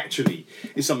of actually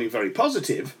is something very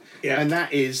positive, and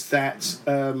that is that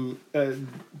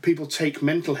people take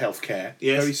mental health care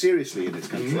very seriously in this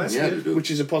country,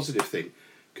 which is a positive thing.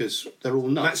 Because they're all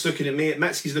nuts. Matt's looking at me.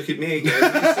 Matsky's looking at me again.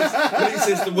 When he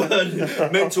says the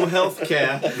word mental health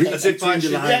care, as if I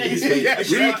should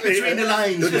read between the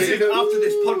lines. As if after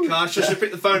this podcast, I should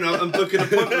pick the phone out and book an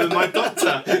appointment with my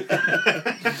doctor.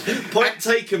 Point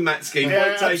taken, Matsky.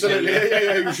 Point taken. Absolutely.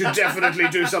 Yeah. You should definitely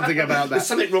do something about that. There's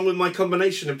something wrong with my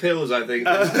combination of pills, I think.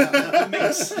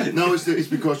 No, it's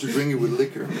because you're drinking with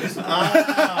liquor. It's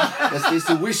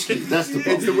the whiskey. That's the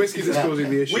problem. It's the whiskey that's causing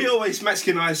the issue. We always, Matsky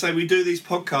and I, say we do these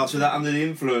podcasts without under the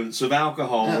influence of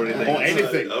alcohol or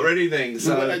anything.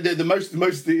 So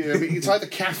it's either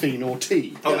caffeine or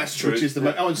tea. Oh, that's true. Which is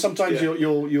and sometimes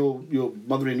your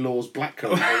mother-in-law's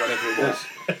blackcurrant or whatever it was.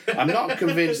 I'm not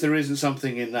convinced there isn't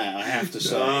something in that, I have to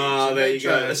say. There you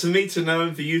go. That's for me to know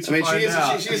and for you to find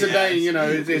out. She's a Dane,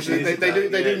 they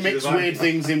do mix weird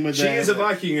things in with She is a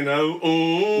Viking, those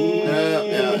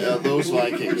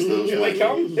Vikings.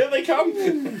 Here they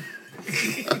come.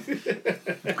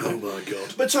 Oh my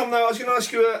God. But Tom, though, I was going to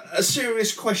ask you a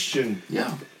serious question.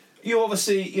 Yeah. You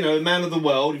obviously, man of the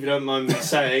world, if you don't mind me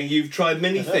saying. You've tried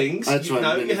many things.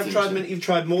 You've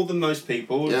tried more than most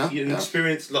people. You've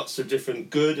experienced lots of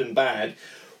different good and bad.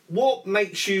 What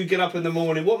makes you get up in the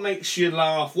morning? What makes you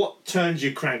laugh? What turns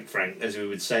you crank, as we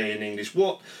would say in English?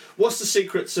 What's the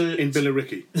secret to... In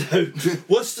Billericay.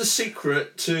 What's the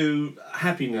secret to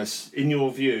happiness, in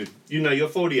your view? You're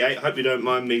 48. I hope you don't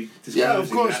mind me disclosing that. Yeah, of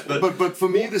course. But for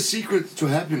me, the secret to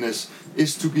happiness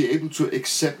is to be able to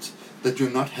accept that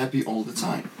you're not happy all the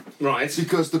time. Right.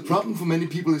 Because the problem for many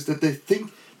people is that they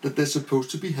think that they're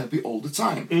supposed to be happy all the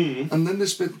time. And then they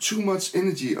spend too much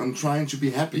energy on trying to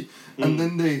be happy. And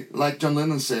then they, like John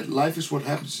Lennon said, life is what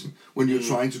happens when you're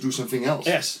trying to do something else.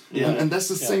 Yes. Yeah. And that's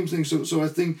the same thing. So I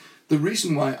think the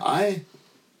reason why I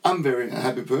I'm a very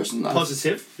happy person.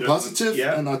 Positive. Positive,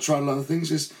 Yeah. and I try a lot of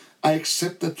things. I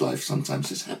accept that life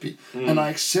sometimes is happy, and I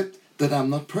accept that I'm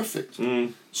not perfect.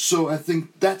 So I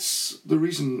think that's the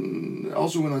reason.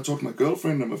 Also, when I talk to my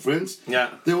girlfriend and my friends,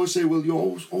 they always say, "Well,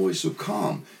 you're always so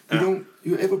calm. You don't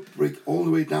ever break all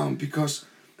the way down," because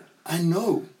I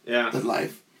know that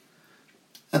life.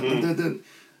 And then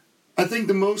I think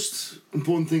the most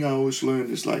important thing I always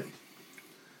learned is like,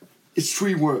 it's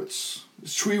 3 words.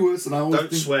 It's 3 words that I always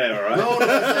Don't swear, all right? No,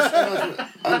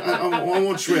 I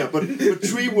won't swear. But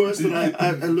 3 words that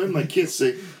I learned my kids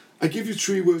say. I give you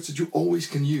 3 words that you always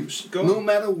can use. No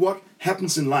matter what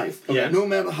happens in life. No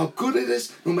matter how good it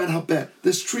is, no matter how bad.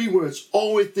 There's 3 words.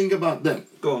 Always think about them.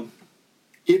 Go on.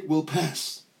 It will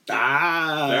pass.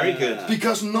 Very good.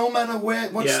 Because no matter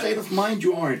what state of mind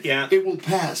you are in, it will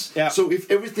pass. So if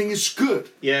everything is good,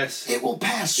 it will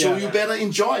pass. So you better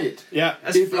enjoy it.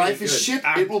 If life is shit,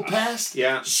 it will pass.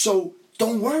 So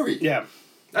don't worry.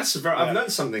 That's I've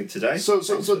learned something today. So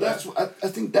that's I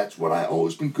think that's what I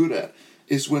always been good at,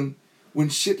 is when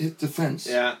shit hit the fence,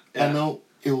 I know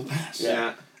it will pass.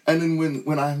 And then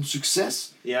when I have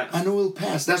success, I know it will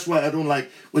pass. That's why I don't like,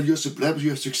 well, you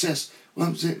have success. Well,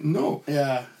 I'm saying, no.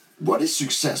 What is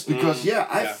success? Because,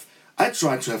 I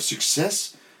tried to have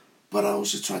success, but I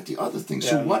also tried the other things.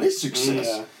 So what is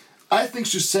success? I think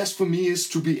success for me is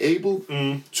to be able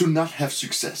to not have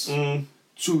success.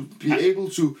 To be able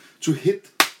to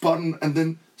hit button and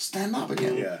then stand up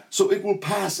again. So it will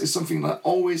pass is something that I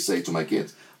always say to my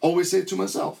kids. Always say it to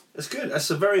myself. That's good. That's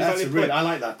a very valid point. I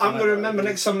like that. I'm going to remember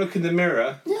next time I look in the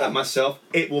mirror at myself,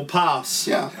 it will pass.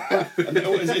 Yeah.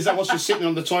 Is that what's just sitting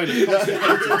on the toilet? It will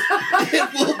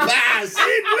pass.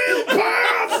 It will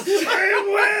pass. It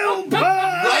will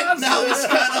pass. Right now it's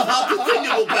kind of hard to think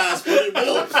it will pass, but it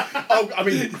will. Oh, I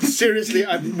mean, seriously,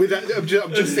 I'm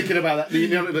just thinking about that. You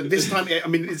know, this time, I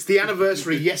mean, it's the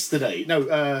anniversary yesterday.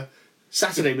 No,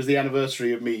 Saturday was the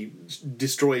anniversary of me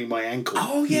destroying my ankle.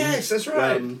 Oh yes, that's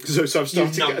right. So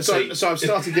I've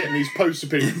started getting these posts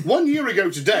appearing 1 year ago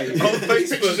today.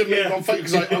 Pictures of me on Facebook,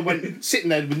 because I went sitting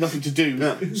there with nothing to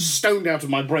do, stoned out of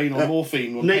my brain on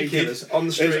morphine, on naked painkillers. on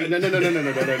the street. No.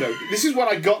 This is when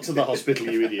I got to the hospital,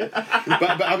 you idiot.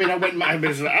 But I mean, I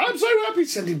was like, I'm so happy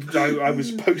sending. I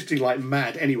was posting like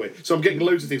mad. Anyway, so I'm getting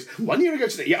loads of things. 1 year ago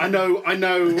today. Yeah, I know.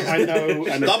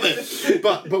 Love it.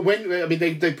 But when I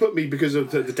mean they put me, because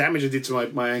of the damage I did to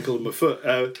my ankle and my foot,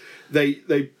 they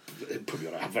put me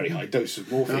on a very high dose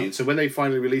of morphine. So when they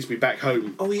finally released me back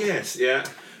home, Oh yes, yeah.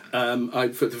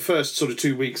 For the first sort of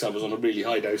 2 weeks I was on a really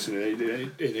high dose, and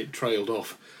it trailed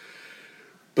off.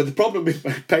 But the problem with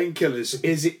painkillers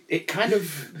is it kind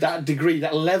of, that degree,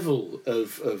 that level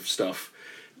of stuff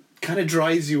kind of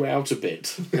dries you out a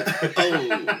bit.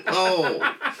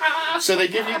 So they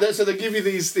give you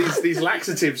these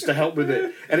laxatives to help with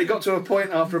it, and it got to a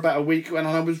point after about a week when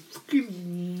I was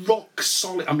fucking rock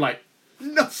solid. I'm like,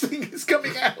 nothing is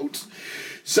coming out.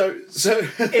 So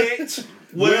it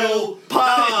will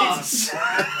pass.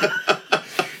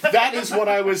 That is what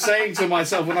I was saying to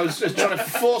myself when I was just trying to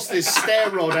force this stair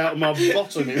rod out of my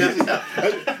bottom. And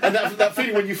that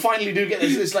feeling when you finally do get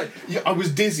this, it's like, I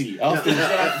was dizzy afterwards.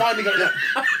 And I finally got it.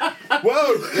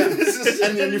 Whoa!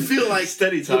 And then you feel like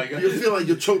steady tiger. You feel like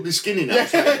you're totally skinny now.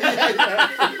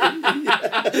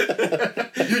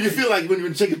 You feel like when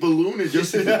you take a balloon, it's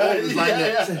just always like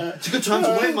that. It's a good time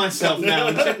to weigh myself now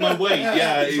and check my weight.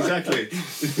 Yeah, exactly.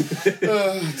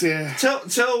 Oh dear.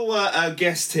 Tell our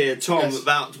guest here, Tom,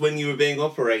 about when you were being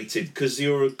operated, because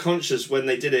you were conscious when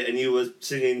they did it and you were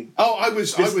singing. Oh, I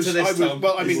was.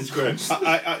 Well, I mean,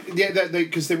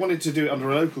 because they wanted to do it under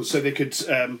a local, so they could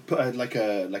put like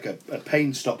a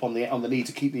pain stop on the knee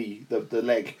to keep the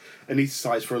leg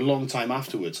anaesthetised for a long time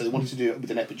afterwards. So they wanted to do it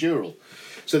with an epidural.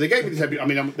 So they gave me this epidural. I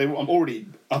mean, I'm already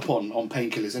up on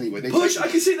painkillers anyway. I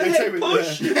can see the head.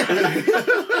 Push.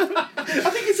 I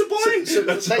think it's a boy.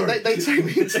 So they take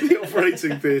me into the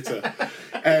operating theatre,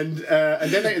 and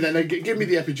then they give me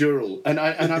the epidural, and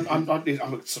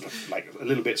I'm sort of like a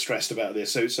little bit stressed about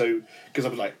this. So because I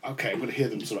was like, okay, I'm going to hear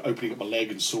them sort of opening up my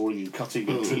leg and sawing and cutting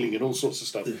and drilling and all sorts of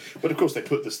stuff. But of course they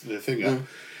put the thing up.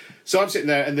 So I'm sitting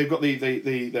there, and they've got the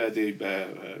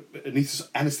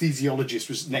anesthesiologist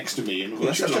was next to me, and she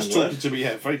was just talking to me.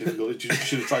 Yeah, very difficult. You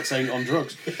should have tried saying on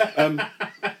drugs. And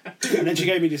then she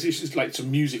gave me this. It's like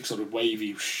some music, sort of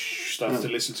wavy stuff to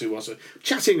listen to whilst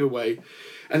chatting away.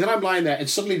 And then I'm lying there, and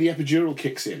suddenly the epidural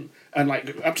kicks in, and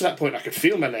like up to that point, I could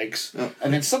feel my legs,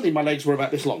 and then suddenly my legs were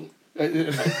about this long.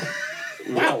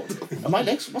 Wow, my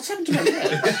legs? What's happened to my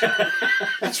legs?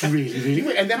 That's really, really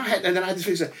weird. And then I had this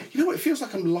feeling. You know what? It feels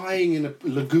like I'm lying in a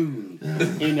lagoon,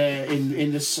 and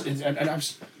I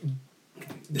was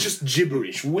just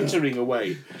gibberish, wittering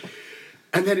away.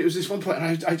 And then it was this one point,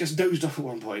 and I just dozed off at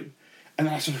one point, and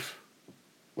then I sort of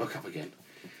woke up again.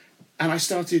 And I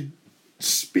started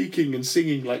speaking and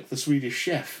singing like the Swedish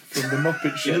Chef from the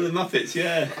Muppet Show. Yeah, the Muppets,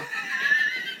 yeah.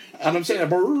 And I'm saying,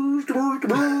 and the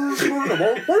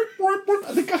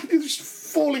guy was just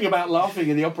falling about laughing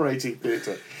in the operating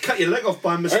theatre. Cut your leg off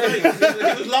by mistake. He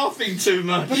was laughing too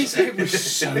much. But it was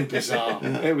so bizarre.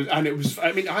 It was.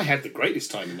 I mean, I had the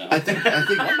greatest time in that. I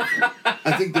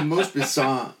think the most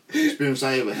bizarre experience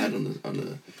I ever had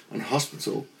on a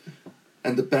hospital,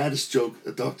 and the baddest joke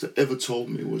a doctor ever told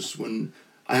me was when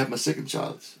I had my second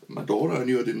child, my daughter. I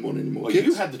knew I didn't want any more kids.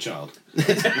 You had the child.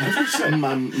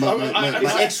 my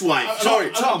ex-wife.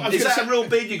 Sorry, Tom. Is that a real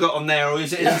bead you got on there, or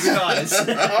is it in disguise?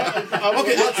 Okay,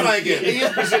 I'll try again. He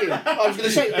is Brazilian. I was going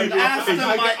to say, after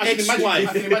my ex-wife,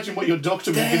 I can imagine what your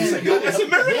doctor would be saying. It's a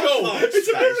miracle. It's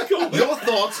a miracle. Your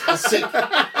thoughts are sick.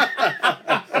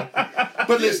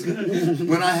 But listen,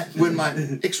 when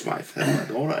my ex-wife had my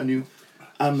daughter, I knew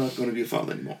I'm not going to be a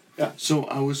father anymore. Yeah. So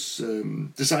I was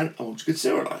decided I want to get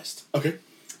sterilized. Okay.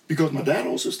 Because my dad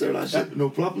also sterilized it, no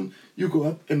problem. You go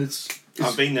up and it's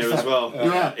I've been there as well.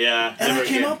 Yeah. And I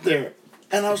came up there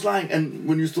and I was lying, and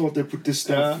when you thought they put this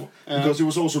stuff, because it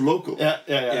was also local. Yeah.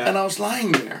 And I was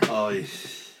lying there. Oh, yeah.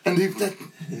 And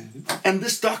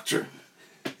this doctor,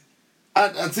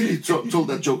 I think he told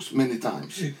that jokes many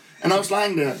times. And I was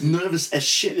lying there, nervous as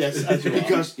shit. Yes, as you are.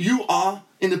 Because you are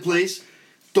in a place,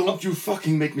 don't you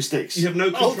fucking make mistakes. You have no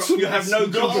control. You have no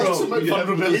control.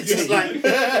 Vulnerability. It's just like,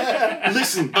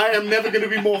 listen, I am never going to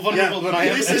be more vulnerable than I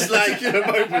am. This is like in a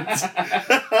moment.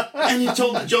 And he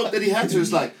told the joke that he had to.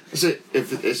 It's like, I said,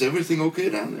 is everything okay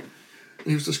down there? And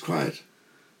he was just quiet.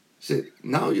 I said,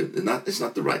 no, it's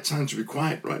not the right time to be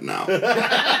quiet right now.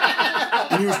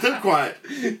 And he was still quiet.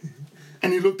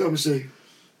 And he looked up and said,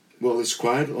 well, it's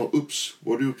quiet or oops,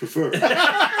 what do you prefer? And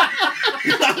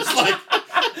I was like,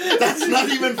 that's not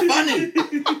even funny.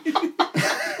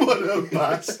 What a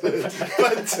bastard.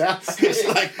 Fantastic. It's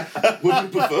like, what do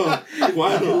you prefer?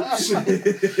 Quiet or oops?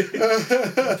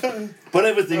 But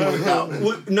everything worked out.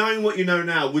 Knowing what you know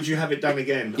now, would you have it done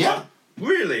again? Yeah.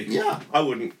 Really? Yeah. I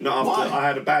wouldn't. Not after Why? I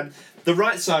had a bad... The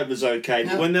right side was okay,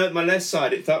 but when my left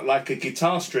side, it felt like a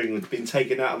guitar string had been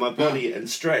taken out of my body and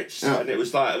stretched. Yeah. And it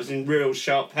was like I was in real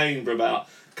sharp pain for about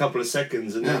a couple of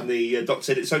seconds. And then the doctor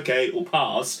said, it's okay, it will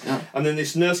pass. Yeah. And then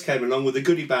this nurse came along with a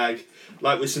goodie bag,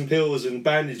 like with some pills and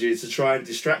bandages to try and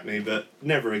distract me, but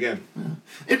never again.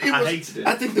 I hated it.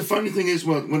 I think the funny thing is,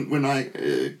 when I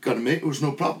got him in, it was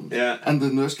no problem. Yeah. And the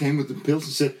nurse came with the pills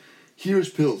and said, here's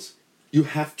pills. You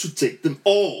have to take them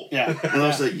all. Yeah. And I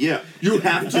was like, yeah, you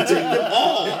have to take them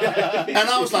all. And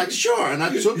I was like, sure. And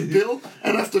I took the pill.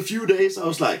 And after a few days, I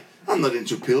was like, I'm not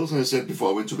into pills. And I said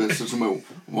before I went to bed to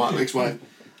my ex-wife,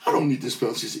 I don't need this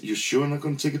pill. She said, you sure I'm not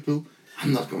going to take a pill?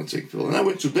 I'm not going to take a pill. And I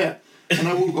went to bed. And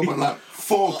I woke up at like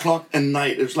 4 o'clock at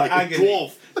night. It was like a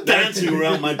dwarf dancing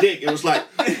around my dick. It was like,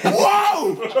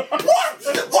 whoa!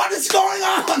 What is going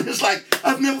on? It's like,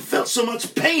 I've never felt so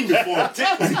much pain before. What's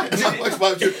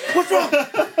wrong?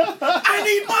 I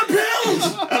need my pills!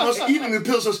 And I was eating the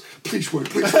pills. I was, please work.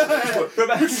 For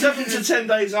about 7 to 10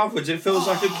 days afterwards, it feels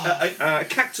like a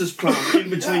cactus plant in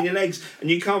between your legs, and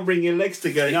you can't bring your legs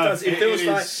together. It feels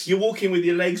like you're walking with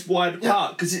your legs wide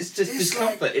apart, because it's just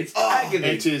discomfort. Like, it's agony.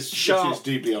 It is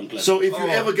deeply unpleasant. So if you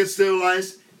ever get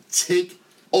sterilized, take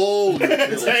all the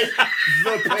pills.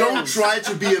 Don't try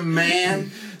to be a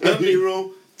man, a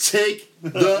hero. Take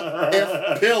the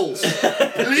F pills.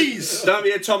 Please. Don't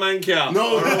be a Tom Andkjær.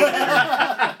 No.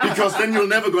 Because then you're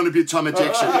never going to be Tom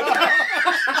Ejection.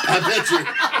 I bet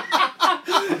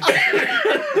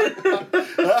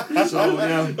you. So,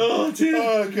 yeah. Oh, dear.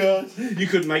 Oh, God. You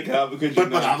couldn't make it up because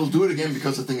But I will do it again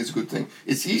because I think it's a good thing.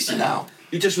 It's easy now.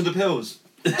 You just with the pills.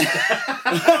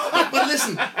 But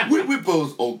listen, we're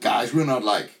both old guys. We're not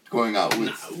like going out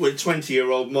with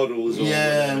 20-year-old models. Or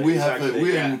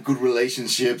we're in good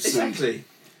relationships. Exactly.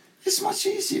 It's much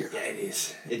easier. Yeah, it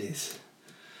is. It is.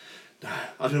 No,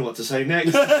 I don't know what to say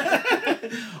next.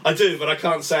 I do, but I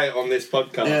can't say it on this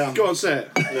podcast. Yeah. Go on, say it.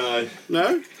 No.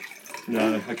 No?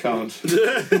 No, I can't.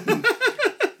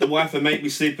 The wife would make me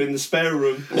sleep in the spare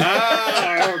room. Okay.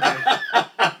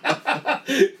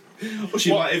 Or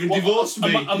she might even divorce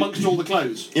me. Amongst all the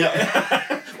clothes.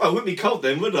 Yeah. Well, I wouldn't be cold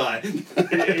then, would I?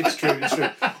 It's true.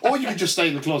 Or you could just stay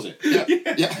in the closet.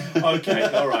 Yeah. Okay,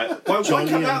 all right. Why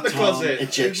come out the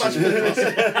closet?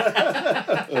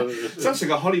 Sounds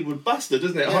like a Hollywood buster,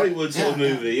 doesn't it? Hollywood sort of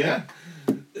movie, yeah?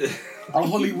 A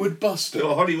Hollywood buster.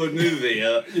 A Hollywood movie.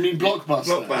 You mean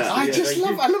blockbuster?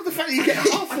 Blockbuster. I love the fact that you get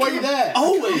halfway there.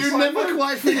 Always. You never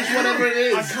quite finish whatever it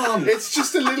is. I can't. It's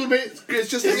just a little bit. It's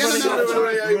just.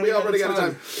 We are running out of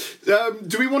time.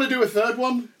 Do we want to do a third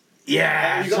one?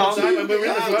 Yeah. You got time? We're in the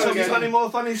third Tom's again. got any more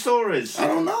funny stories? I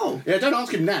don't know. Yeah, don't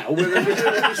ask him now. We're doing it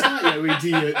at the start, you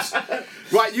idiots.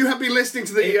 Right, you have been listening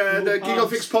to the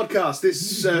Gigglefix podcast.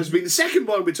 This has been the second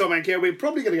one with Tom Andkjær. We're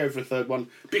probably going to go for a third one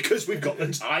because we've got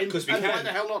the time. Because we and can. Why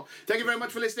the hell not? Thank you very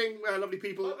much for listening, lovely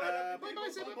people. Bye-bye.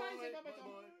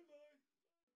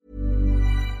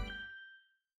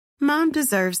 Mom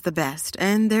deserves the best,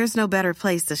 and there's no better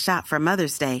place to shop for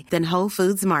Mother's Day than Whole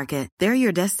Foods Market. They're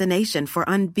your destination for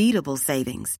unbeatable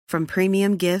savings, from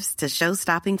premium gifts to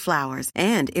show-stopping flowers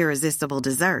and irresistible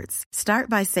desserts. Start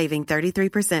by saving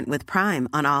 33% with Prime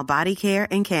on all body care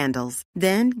and candles.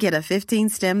 Then get a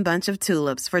 15-stem bunch of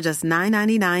tulips for just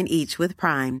 $9.99 each with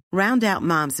Prime. Round out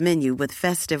Mom's menu with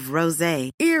festive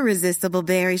rosé, irresistible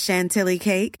berry chantilly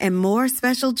cake, and more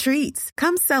special treats.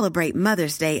 Come celebrate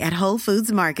Mother's Day at Whole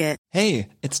Foods Market. Hey,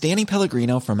 it's Danny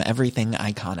Pellegrino from Everything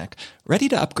Iconic. Ready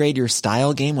to upgrade your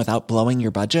style game without blowing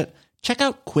your budget? Check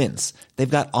out Quince. They've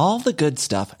got all the good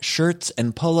stuff, shirts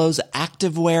and polos,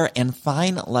 activewear, and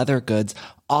fine leather goods,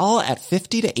 all at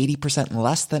 50 to 80%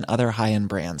 less than other high-end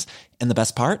brands. And the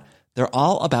best part? They're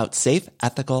all about safe,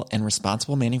 ethical, and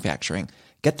responsible manufacturing.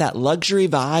 Get that luxury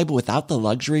vibe without the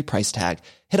luxury price tag.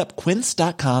 Hit up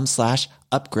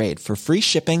quince.com/upgrade for free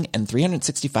shipping and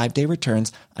 365-day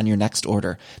returns on your next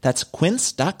order. That's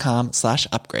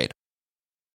quince.com/upgrade.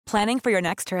 Planning for your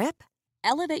next trip?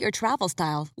 Elevate your travel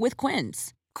style with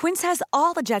Quince. Quince has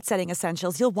all the jet-setting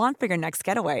essentials you'll want for your next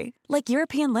getaway, like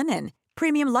European linen,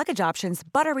 premium luggage options,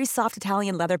 buttery soft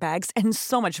Italian leather bags, and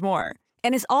so much more.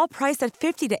 And is all priced at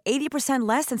 50 to 80%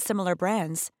 less than similar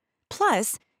brands.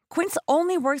 Plus, Quince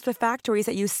only works with factories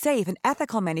that use safe and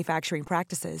ethical manufacturing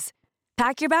practices.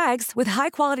 Pack your bags with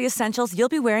high-quality essentials you'll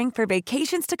be wearing for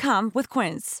vacations to come with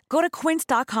Quince. Go to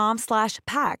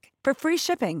quince.com/pack for free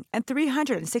shipping and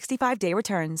 365-day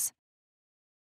returns.